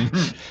 and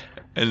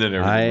then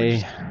everything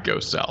would just go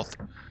south.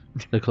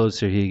 The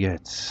closer he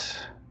gets,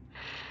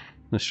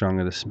 the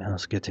stronger the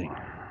smell's getting.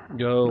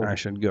 Go. I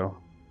should go.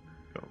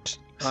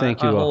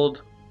 Thank you I all.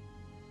 hold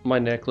my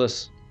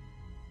necklace.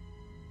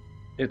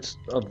 It's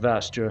of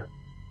Vastra.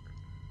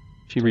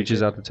 She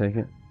reaches out to take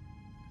it.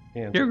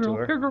 Hands it to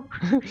her.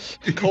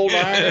 Cold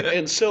iron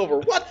and silver.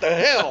 What the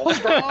hell,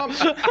 Strom?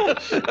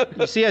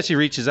 You see, as she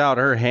reaches out,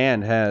 her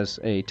hand has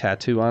a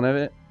tattoo on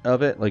it,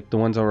 like the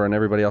ones over on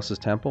everybody else's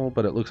temple,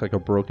 but it looks like a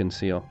broken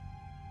seal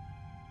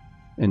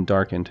and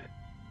darkened.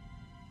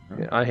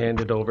 Yeah, I hand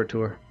it over to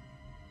her.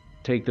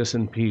 Take this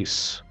in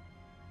peace.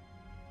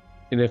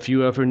 And if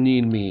you ever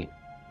need me,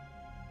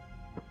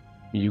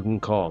 you can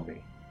call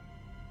me.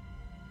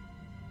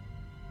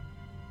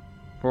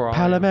 For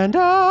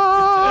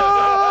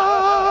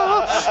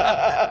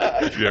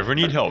If you ever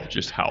need help,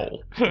 just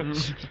howl.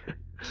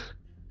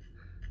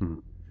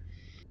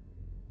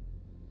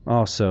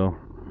 Also,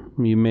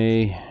 you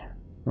may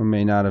or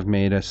may not have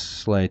made a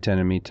slight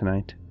enemy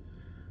tonight.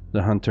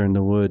 The hunter in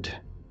the wood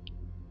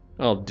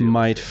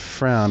might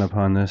frown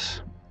upon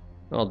this.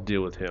 I'll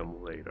deal with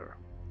him later.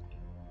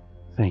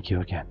 Thank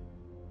you again.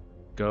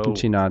 Go. And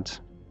she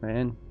nods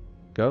and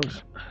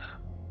goes.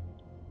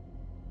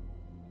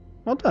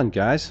 Well done,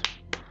 guys.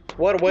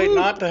 What a way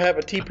not to have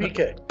a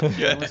TPK.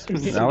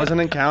 That was an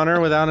encounter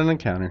without an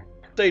encounter.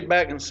 Stayed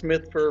back in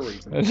Smith for a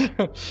reason.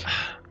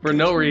 For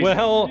no reason.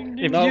 Well,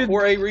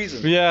 For a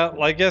reason. yeah,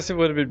 I guess it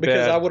would have been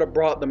Because bad. I would have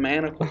brought the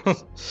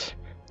manacles.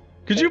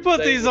 Could you put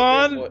They these would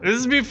have on? been what-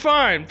 This would be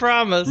fine,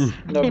 promise.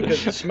 No,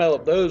 because the smell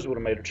of those would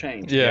have made her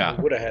change. Yeah.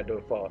 We would have had to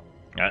have fought.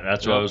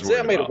 That's what I was See, I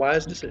worried made a about.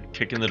 wise decision.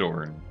 Kicking the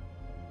door.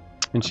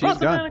 And she's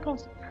gone.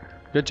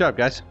 Good job,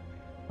 guys.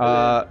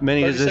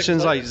 Many 30 decisions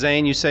seconds like later.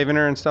 Zane, you saving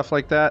her and stuff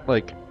like that.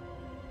 Like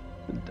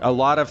a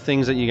lot of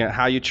things that you get,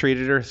 how you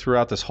treated her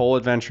throughout this whole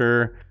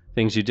adventure,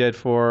 things you did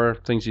for her,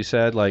 things you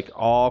said, like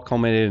all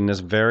culminated in this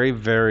very,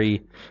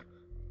 very,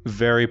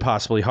 very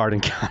possibly hard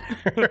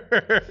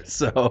encounter.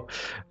 So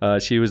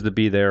she was to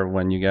be there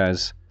when you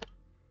guys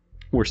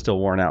were still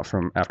worn out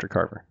from after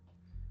Carver.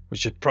 We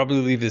should probably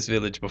leave this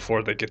village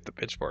before they get the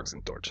pitchforks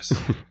and torches.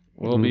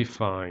 We'll be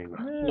fine.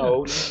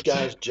 No, these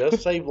guys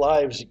just saved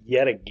lives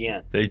yet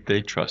again.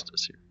 They trust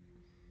us here.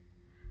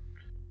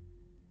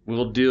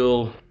 We'll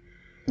deal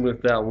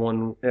with that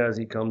one as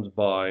he comes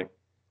by.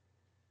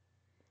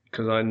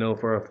 Because I know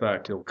for a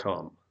fact he'll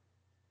come.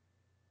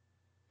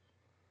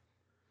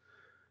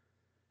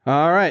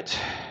 All right.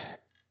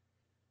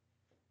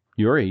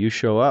 Yuri, you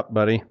show up,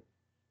 buddy.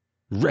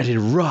 Ready to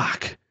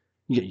rock.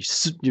 You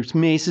got your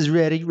maces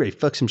ready. You ready to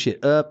fuck some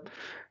shit up.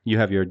 You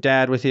have your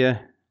dad with you,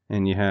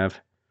 and you have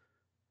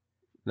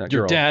that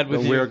Your girl. dad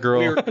with the you. Weird girl.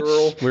 Weird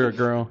girl. Weird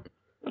girl.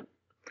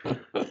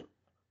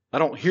 I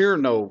don't hear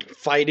no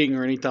fighting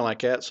or anything like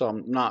that, so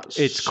I'm not.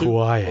 It's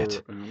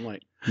quiet. I'm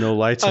like, No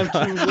lights I'm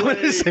on. too What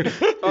is late.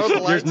 it? Are the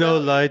There's lights no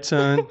out? lights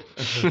on.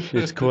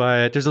 It's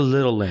quiet. There's a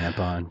little lamp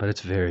on, but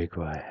it's very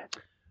quiet.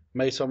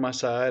 mace on my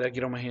side. I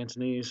get on my hands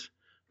and knees.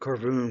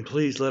 Carvoon,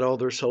 please let all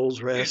their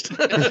souls rest.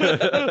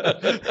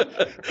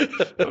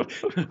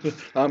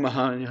 I'm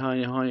behind you.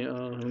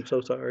 I'm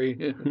so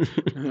sorry.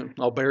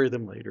 I'll bury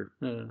them later.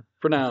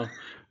 For now,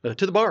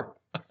 to the bar.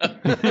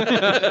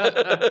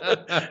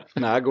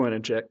 I go in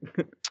and check.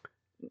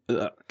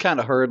 Kind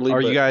of hurriedly.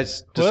 Are but you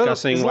guys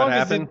discussing as what long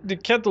as happened? the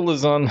kettle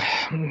is on.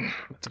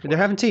 They're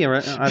having tea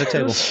right at a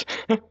table.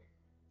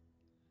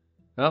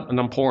 Oh, and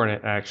I'm pouring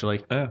it,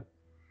 actually.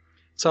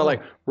 So I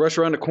like rush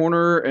around the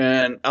corner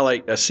and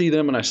I see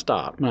them and I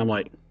stop. And I'm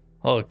like,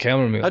 Oh,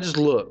 chamomile. I just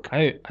look.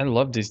 I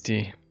love this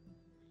tea.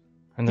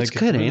 And It's I good,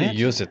 can really ain't it?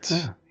 use it.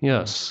 Yeah.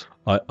 Yes.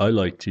 I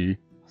like tea.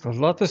 There's a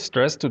lot of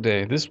stress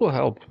today. This will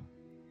help.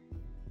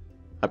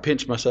 I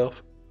pinch myself.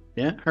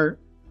 Yeah, hurt.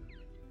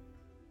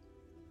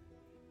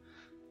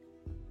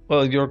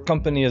 Well, your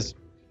company is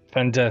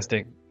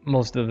fantastic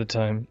most of the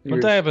time. But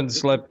Yours- I haven't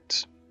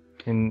slept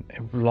in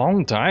a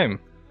long time.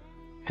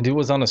 And it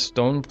was on a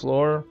stone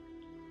floor.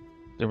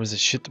 There was a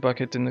shit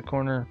bucket in the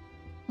corner.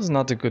 It was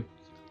not a good...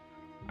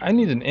 I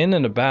need an inn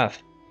and a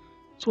bath.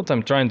 That's what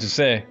I'm trying to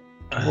say.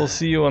 We'll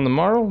see you on the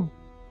morrow.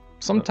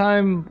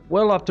 Sometime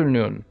well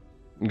afternoon.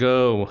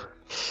 Go.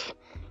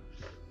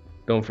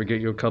 Don't forget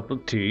your cup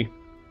of tea.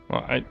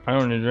 Well, I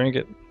only drink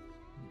it.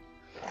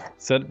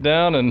 Set it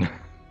down and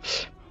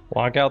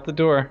walk out the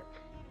door.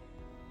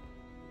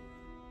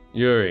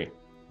 Yuri,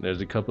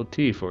 there's a cup of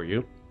tea for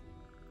you.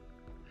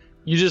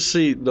 You just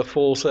see the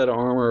full set of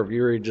armor of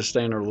Yuri just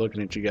standing there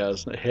looking at you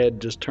guys. The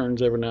head just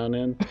turns every now and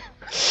then.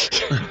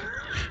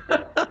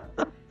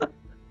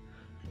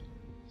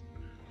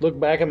 Look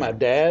back at my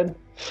dad.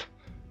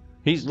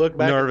 He's Look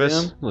back at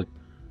nervous. them. Look,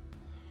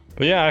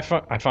 But yeah,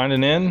 I find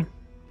an inn.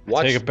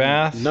 Watch Take a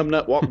bath.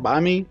 Numbnut walk by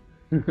me.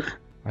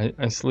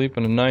 I sleep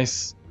in a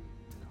nice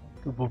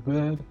double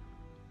bed.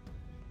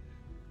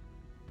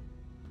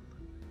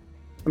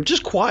 I'm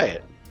just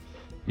quiet.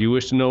 You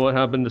wish to know what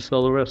happened to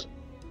Stellaris?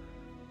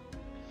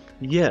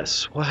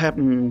 Yes. What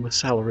happened with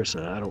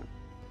Salarissa? I don't.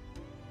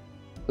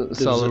 It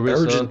was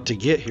urgent to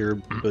get here,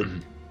 but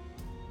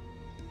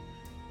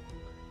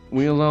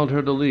we allowed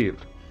her to leave.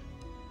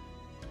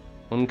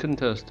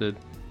 Uncontested.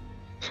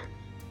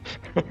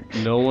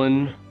 No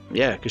one.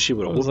 yeah, because she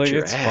would I have was whooped like,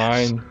 your it's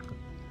ass. fine.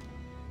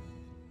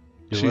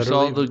 You She let her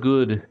saw leave? the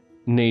good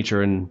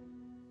nature in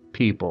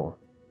people.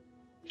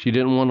 She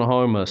didn't want to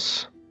harm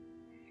us.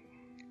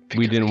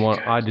 I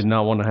did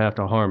not want to have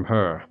to harm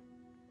her.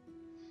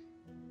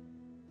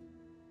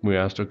 We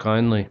asked her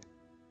kindly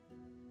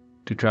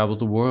to travel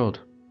the world,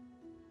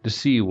 to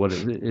see what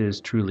it is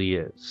truly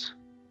is.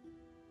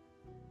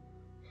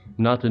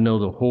 Not to know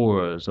the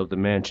horrors of the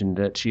mansion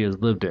that she has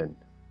lived in.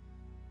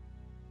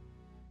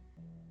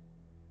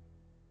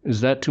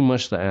 Is that too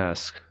much to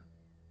ask?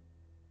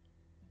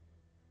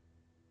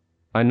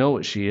 I know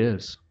what she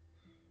is.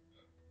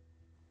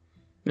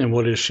 And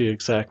what is she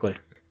exactly?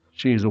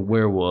 She is a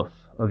werewolf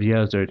of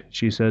Yazard.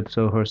 She said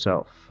so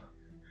herself.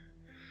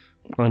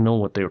 I know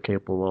what they are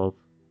capable of.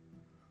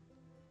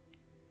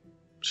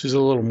 She's a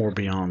little more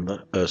beyond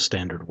the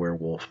standard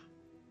werewolf.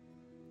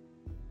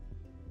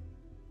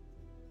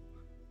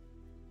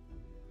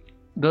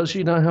 Does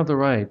she not have the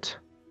right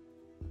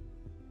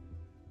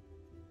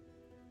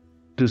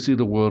to see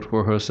the world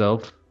for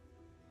herself,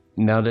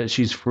 now that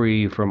she's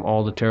free from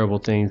all the terrible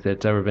things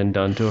that's ever been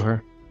done to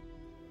her?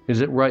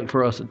 Is it right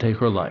for us to take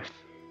her life?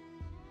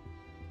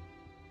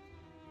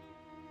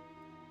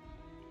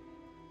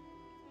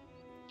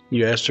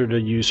 You asked her to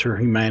use her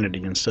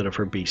humanity instead of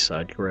her beast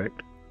side,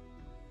 correct?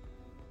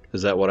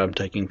 Is that what I'm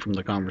taking from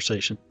the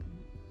conversation?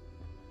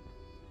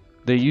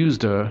 They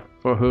used her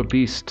for her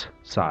beast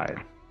side.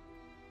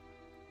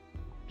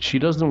 She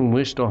doesn't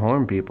wish to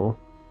harm people.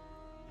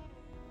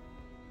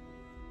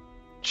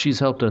 She's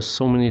helped us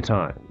so many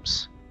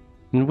times,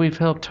 and we've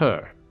helped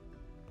her.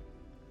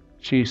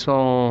 She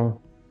saw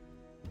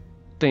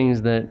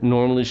things that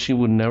normally she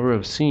would never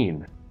have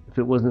seen if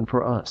it wasn't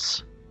for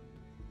us.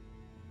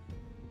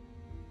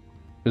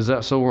 Is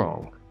that so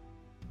wrong?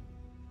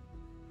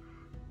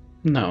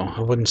 No,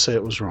 I wouldn't say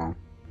it was wrong.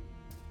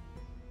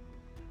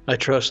 I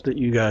trust that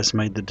you guys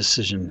made the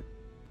decision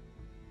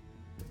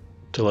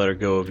to let her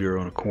go of your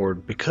own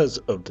accord because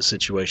of the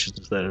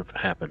situations that have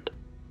happened.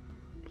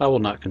 I will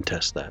not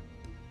contest that.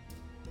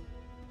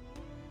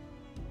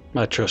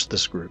 I trust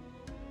this group.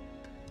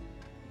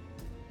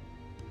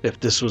 If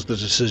this was the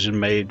decision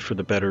made for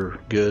the better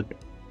good,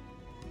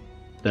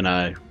 then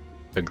I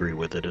agree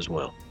with it as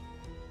well.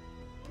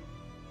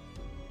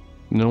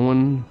 No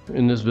one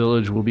in this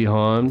village will be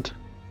harmed,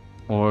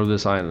 or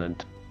this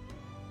island.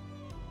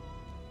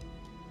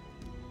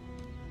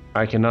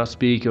 I cannot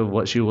speak of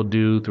what she will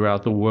do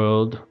throughout the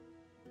world,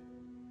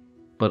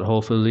 but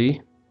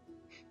hopefully,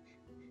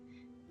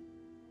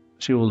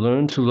 she will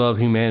learn to love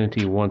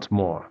humanity once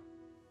more,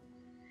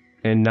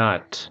 and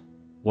not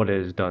what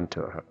it has done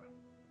to her,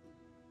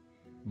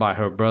 by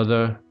her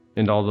brother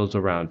and all those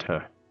around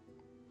her,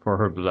 for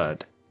her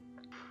blood.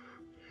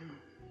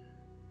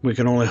 We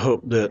can only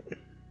hope that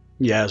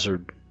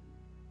Yazard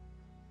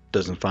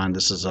doesn't find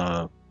this as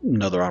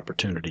another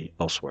opportunity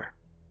elsewhere.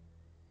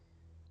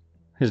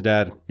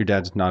 Your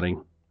dad's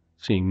nodding,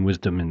 seeing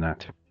wisdom in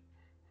that.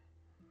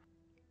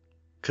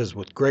 Because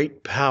with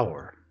great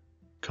power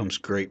comes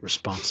great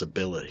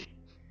responsibility.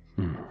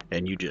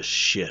 And you just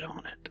shit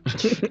on it.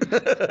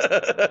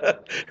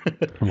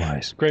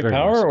 Wise. Great Very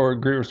power wise. or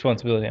great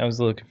responsibility? I was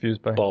a little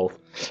confused by Both.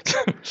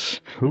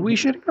 Who are we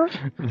shitting on?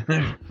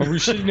 Are we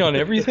shitting on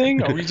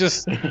everything? Are we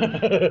just...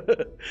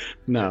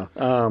 No.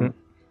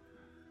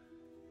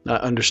 I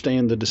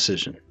understand the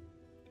decision.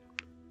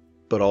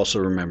 But also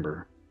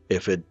remember,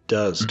 if it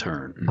does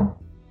turn,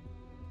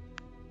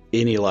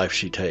 any life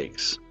she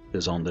takes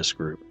is on this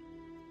group.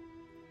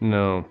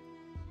 No,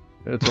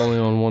 it's only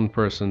on one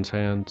person's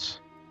hands,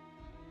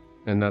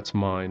 and that's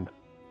mine.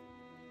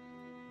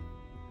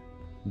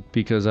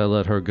 Because I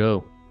let her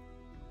go.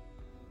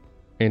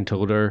 And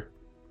told her.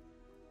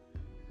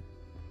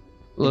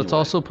 Let's Anyway.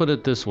 also put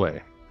it this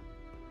way.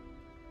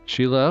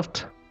 She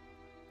left,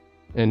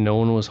 and no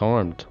one was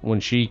harmed, when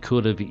she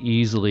could have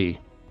easily,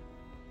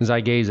 as I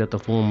gaze at the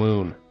full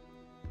moon,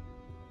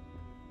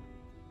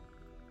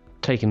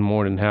 taken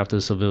more than half the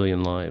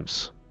civilian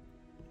lives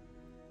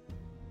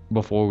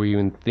before we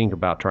even think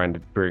about trying to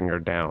bring her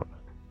down.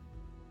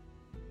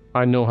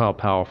 I know how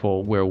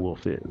powerful a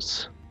werewolf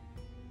is.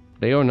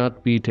 They are not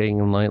to be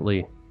taken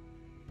lightly.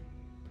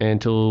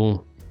 And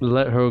to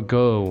let her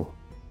go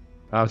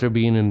after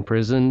being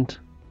imprisoned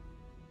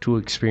to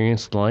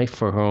experience life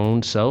for her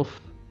own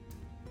self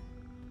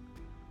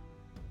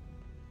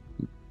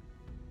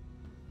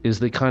is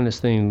the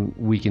kindest thing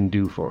we can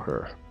do for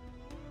her.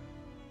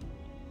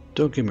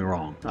 Don't get me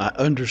wrong. I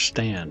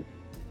understand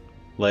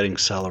letting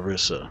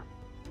Salarissa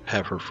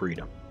have her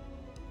freedom.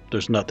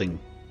 There's nothing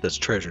that's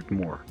treasured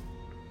more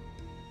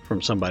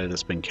from somebody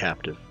that's been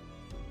captive.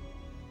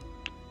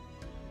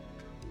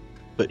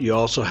 But you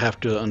also have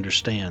to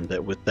understand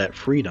that with that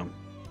freedom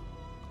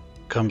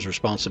comes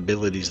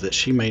responsibilities that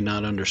she may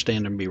not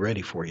understand and be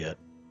ready for yet.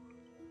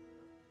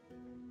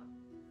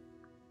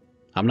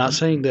 I'm not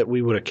saying that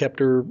we would have kept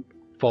her,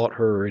 fought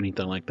her, or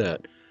anything like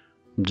that.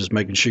 I'm just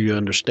making sure you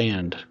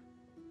understand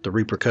the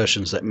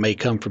repercussions that may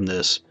come from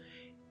this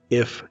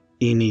if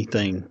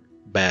anything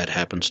bad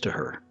happens to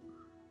her.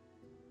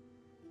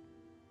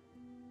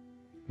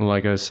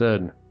 Like I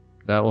said,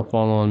 that will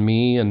fall on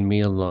me and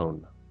me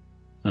alone.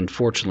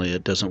 Unfortunately,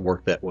 it doesn't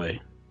work that way.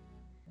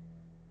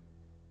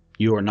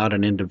 You are not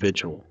an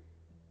individual.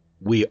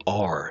 We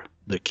are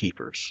the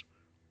keepers.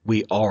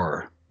 We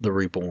are the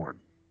reborn.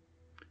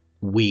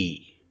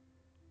 We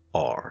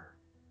are.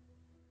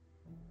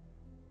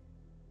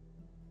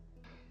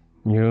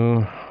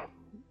 You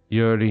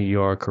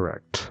are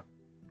correct.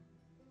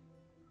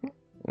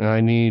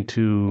 I need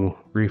to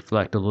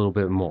reflect a little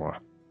bit more.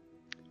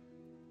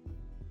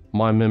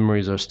 My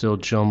memories are still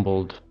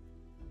jumbled,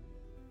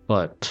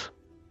 but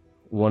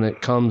when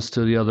it comes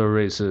to the other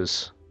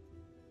races,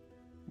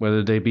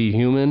 whether they be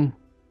human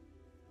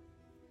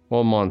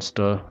or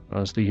monster,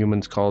 as the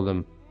humans call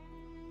them,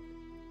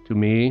 to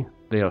me,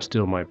 they are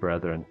still my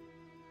brethren.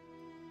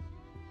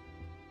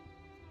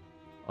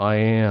 I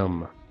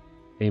am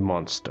a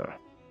monster.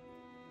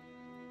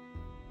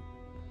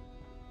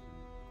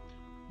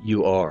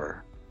 You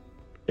are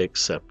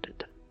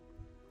accepted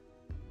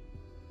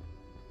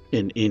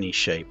in any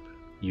shape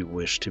you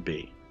wish to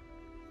be.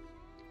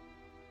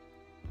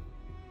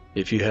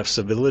 If you have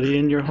civility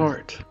in your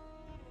heart,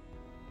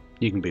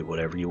 you can be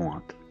whatever you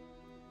want.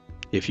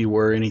 If you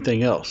were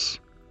anything else,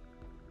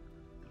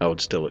 I would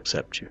still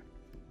accept you.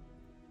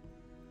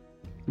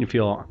 You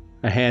feel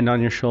a hand on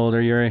your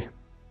shoulder, Yuri.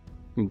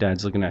 Your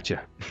dad's looking at you.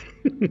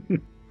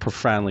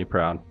 Profoundly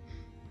proud.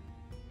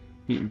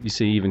 You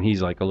see, even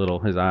he's like a little,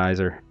 his eyes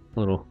are a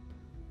little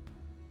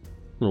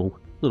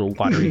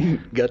watery.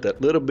 Got that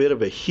little bit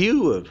of a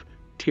hue of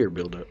tear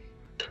buildup.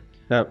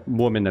 That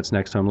woman that's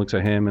next to him looks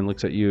at him and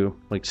looks at you,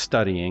 like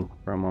studying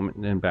for a moment,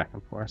 and then back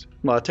and forth.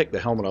 Well, I take the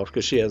helmet off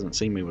because she hasn't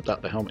seen me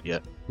without the helmet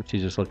yet.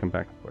 She's just looking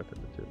back and forth at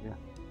the two of you.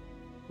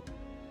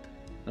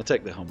 I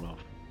take the helmet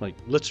off. like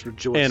Let's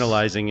rejoice.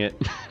 analyzing it.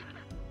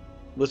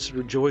 Let's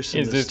rejoice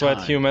in Is this time.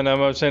 what human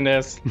emotion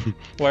is?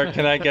 Where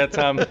can I get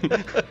some?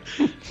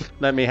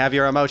 Let me have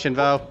your emotion,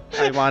 Vo.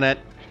 I want it.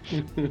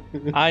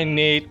 I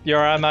need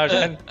your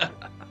emotion.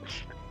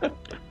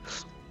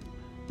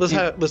 Let's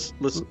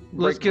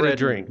break get a bread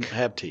drink. and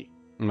have tea.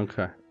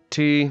 Okay.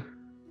 Tea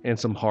and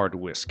some hard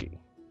whiskey.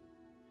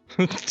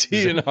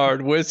 Tea and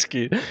hard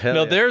whiskey. Hell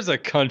Now yeah. there's a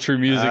country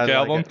music I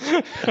album.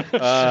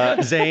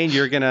 like Zane,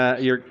 you're gonna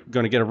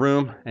get a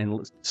room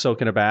and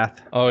soak in a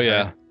bath. Oh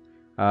yeah.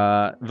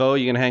 Vo,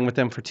 you gonna hang with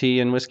them for tea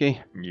and whiskey?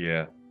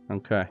 Yeah.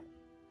 Okay.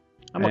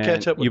 I'm gonna And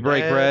catch up with you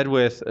break Dad. bread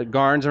with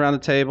Garns around the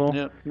table.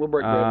 Yeah, we'll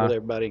break bread with Uh,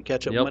 everybody and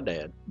catch up yep. with my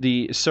dad.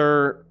 The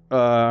Sir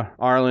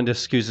Arland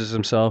excuses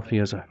himself. He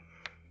has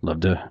love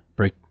to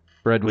break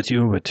bread with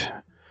you, but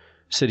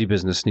city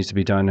business needs to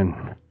be done,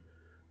 and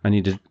I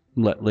need to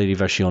let Lady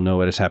Veshiel know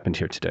what has happened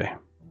here today.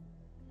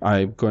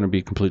 I'm going to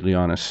be completely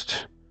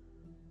honest,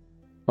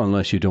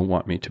 unless you don't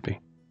want me to be.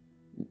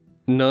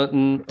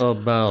 Nothing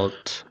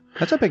about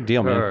That's a big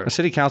deal, man. Her. A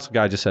city council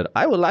guy just said,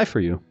 "I will lie for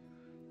you."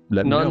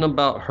 Let me nothing know.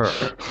 about her,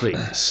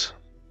 please.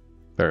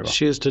 Very well.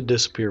 She is to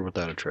disappear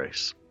without a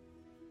trace.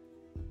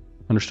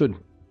 Understood.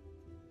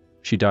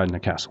 She died in the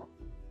castle.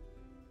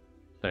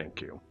 Thank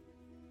you.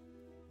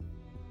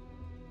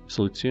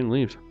 Salutes you and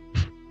leaves.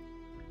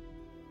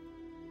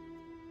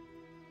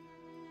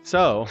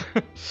 So,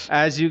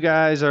 as you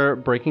guys are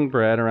breaking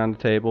bread around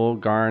the table,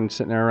 Garn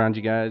sitting there around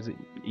you guys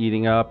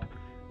eating up.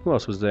 Who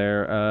else was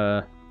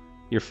there?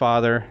 Your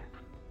father.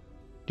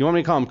 Do you want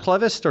me to call him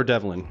Clevis or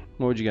Devlin?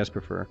 What would you guys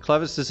prefer?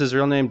 Clevis is his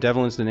real name.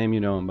 Devlin's the name you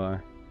know him by.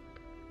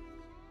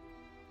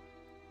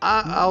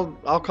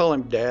 I'll call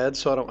him Dad,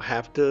 so I don't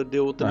have to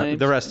deal with the names.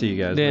 The rest of you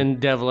guys. Then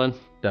Devlin.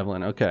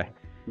 Devlin. Okay.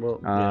 Well,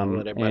 yeah,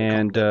 let everybody call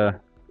And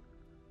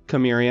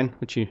Chimerian,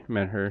 which you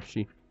met her.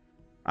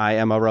 I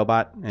am a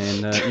robot,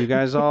 and you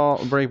guys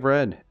all break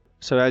bread.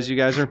 So as you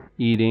guys are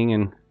eating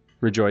and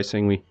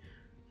rejoicing, we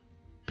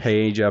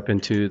page up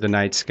into the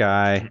night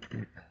sky,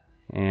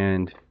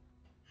 and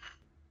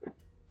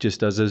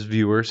just as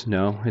viewers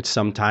know, it's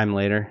some time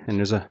later, and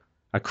there's a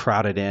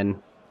crowded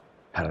inn.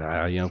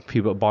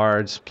 People,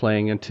 bards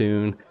playing a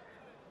tune,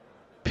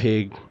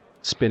 pig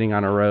spinning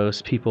on a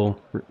roast,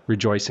 people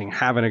rejoicing,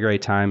 having a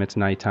great time. It's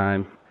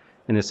nighttime,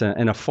 and it's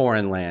in a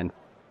foreign land,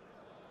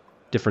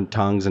 different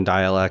tongues and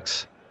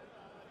dialects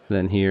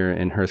than here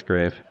in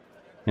Hearthgrave.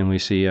 And we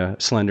see a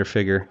slender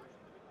figure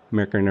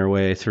making her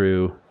way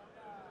through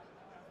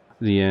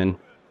the inn,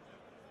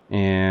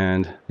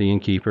 and the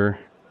innkeeper,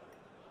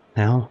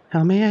 how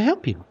may I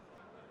help you?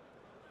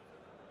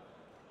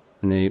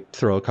 And they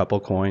throw a couple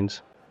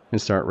coins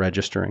and start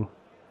registering.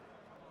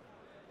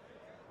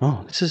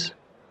 Oh, this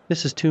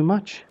is too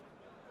much.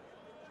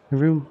 The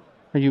room,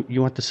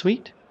 you want the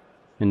suite?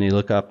 And they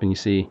look up and you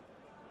see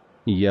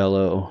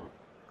yellow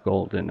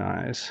golden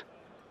eyes.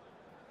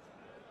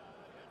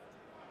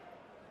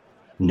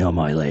 No,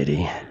 my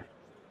lady.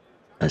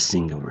 A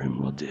single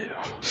room will do.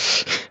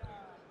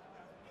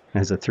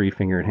 As a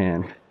three-fingered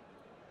hand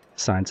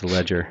signs a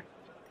ledger.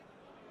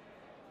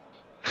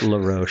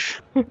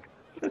 LaRoche.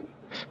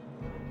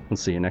 We'll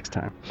see you next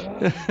time.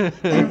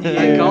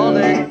 I called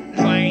it.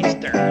 I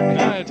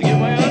have to get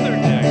my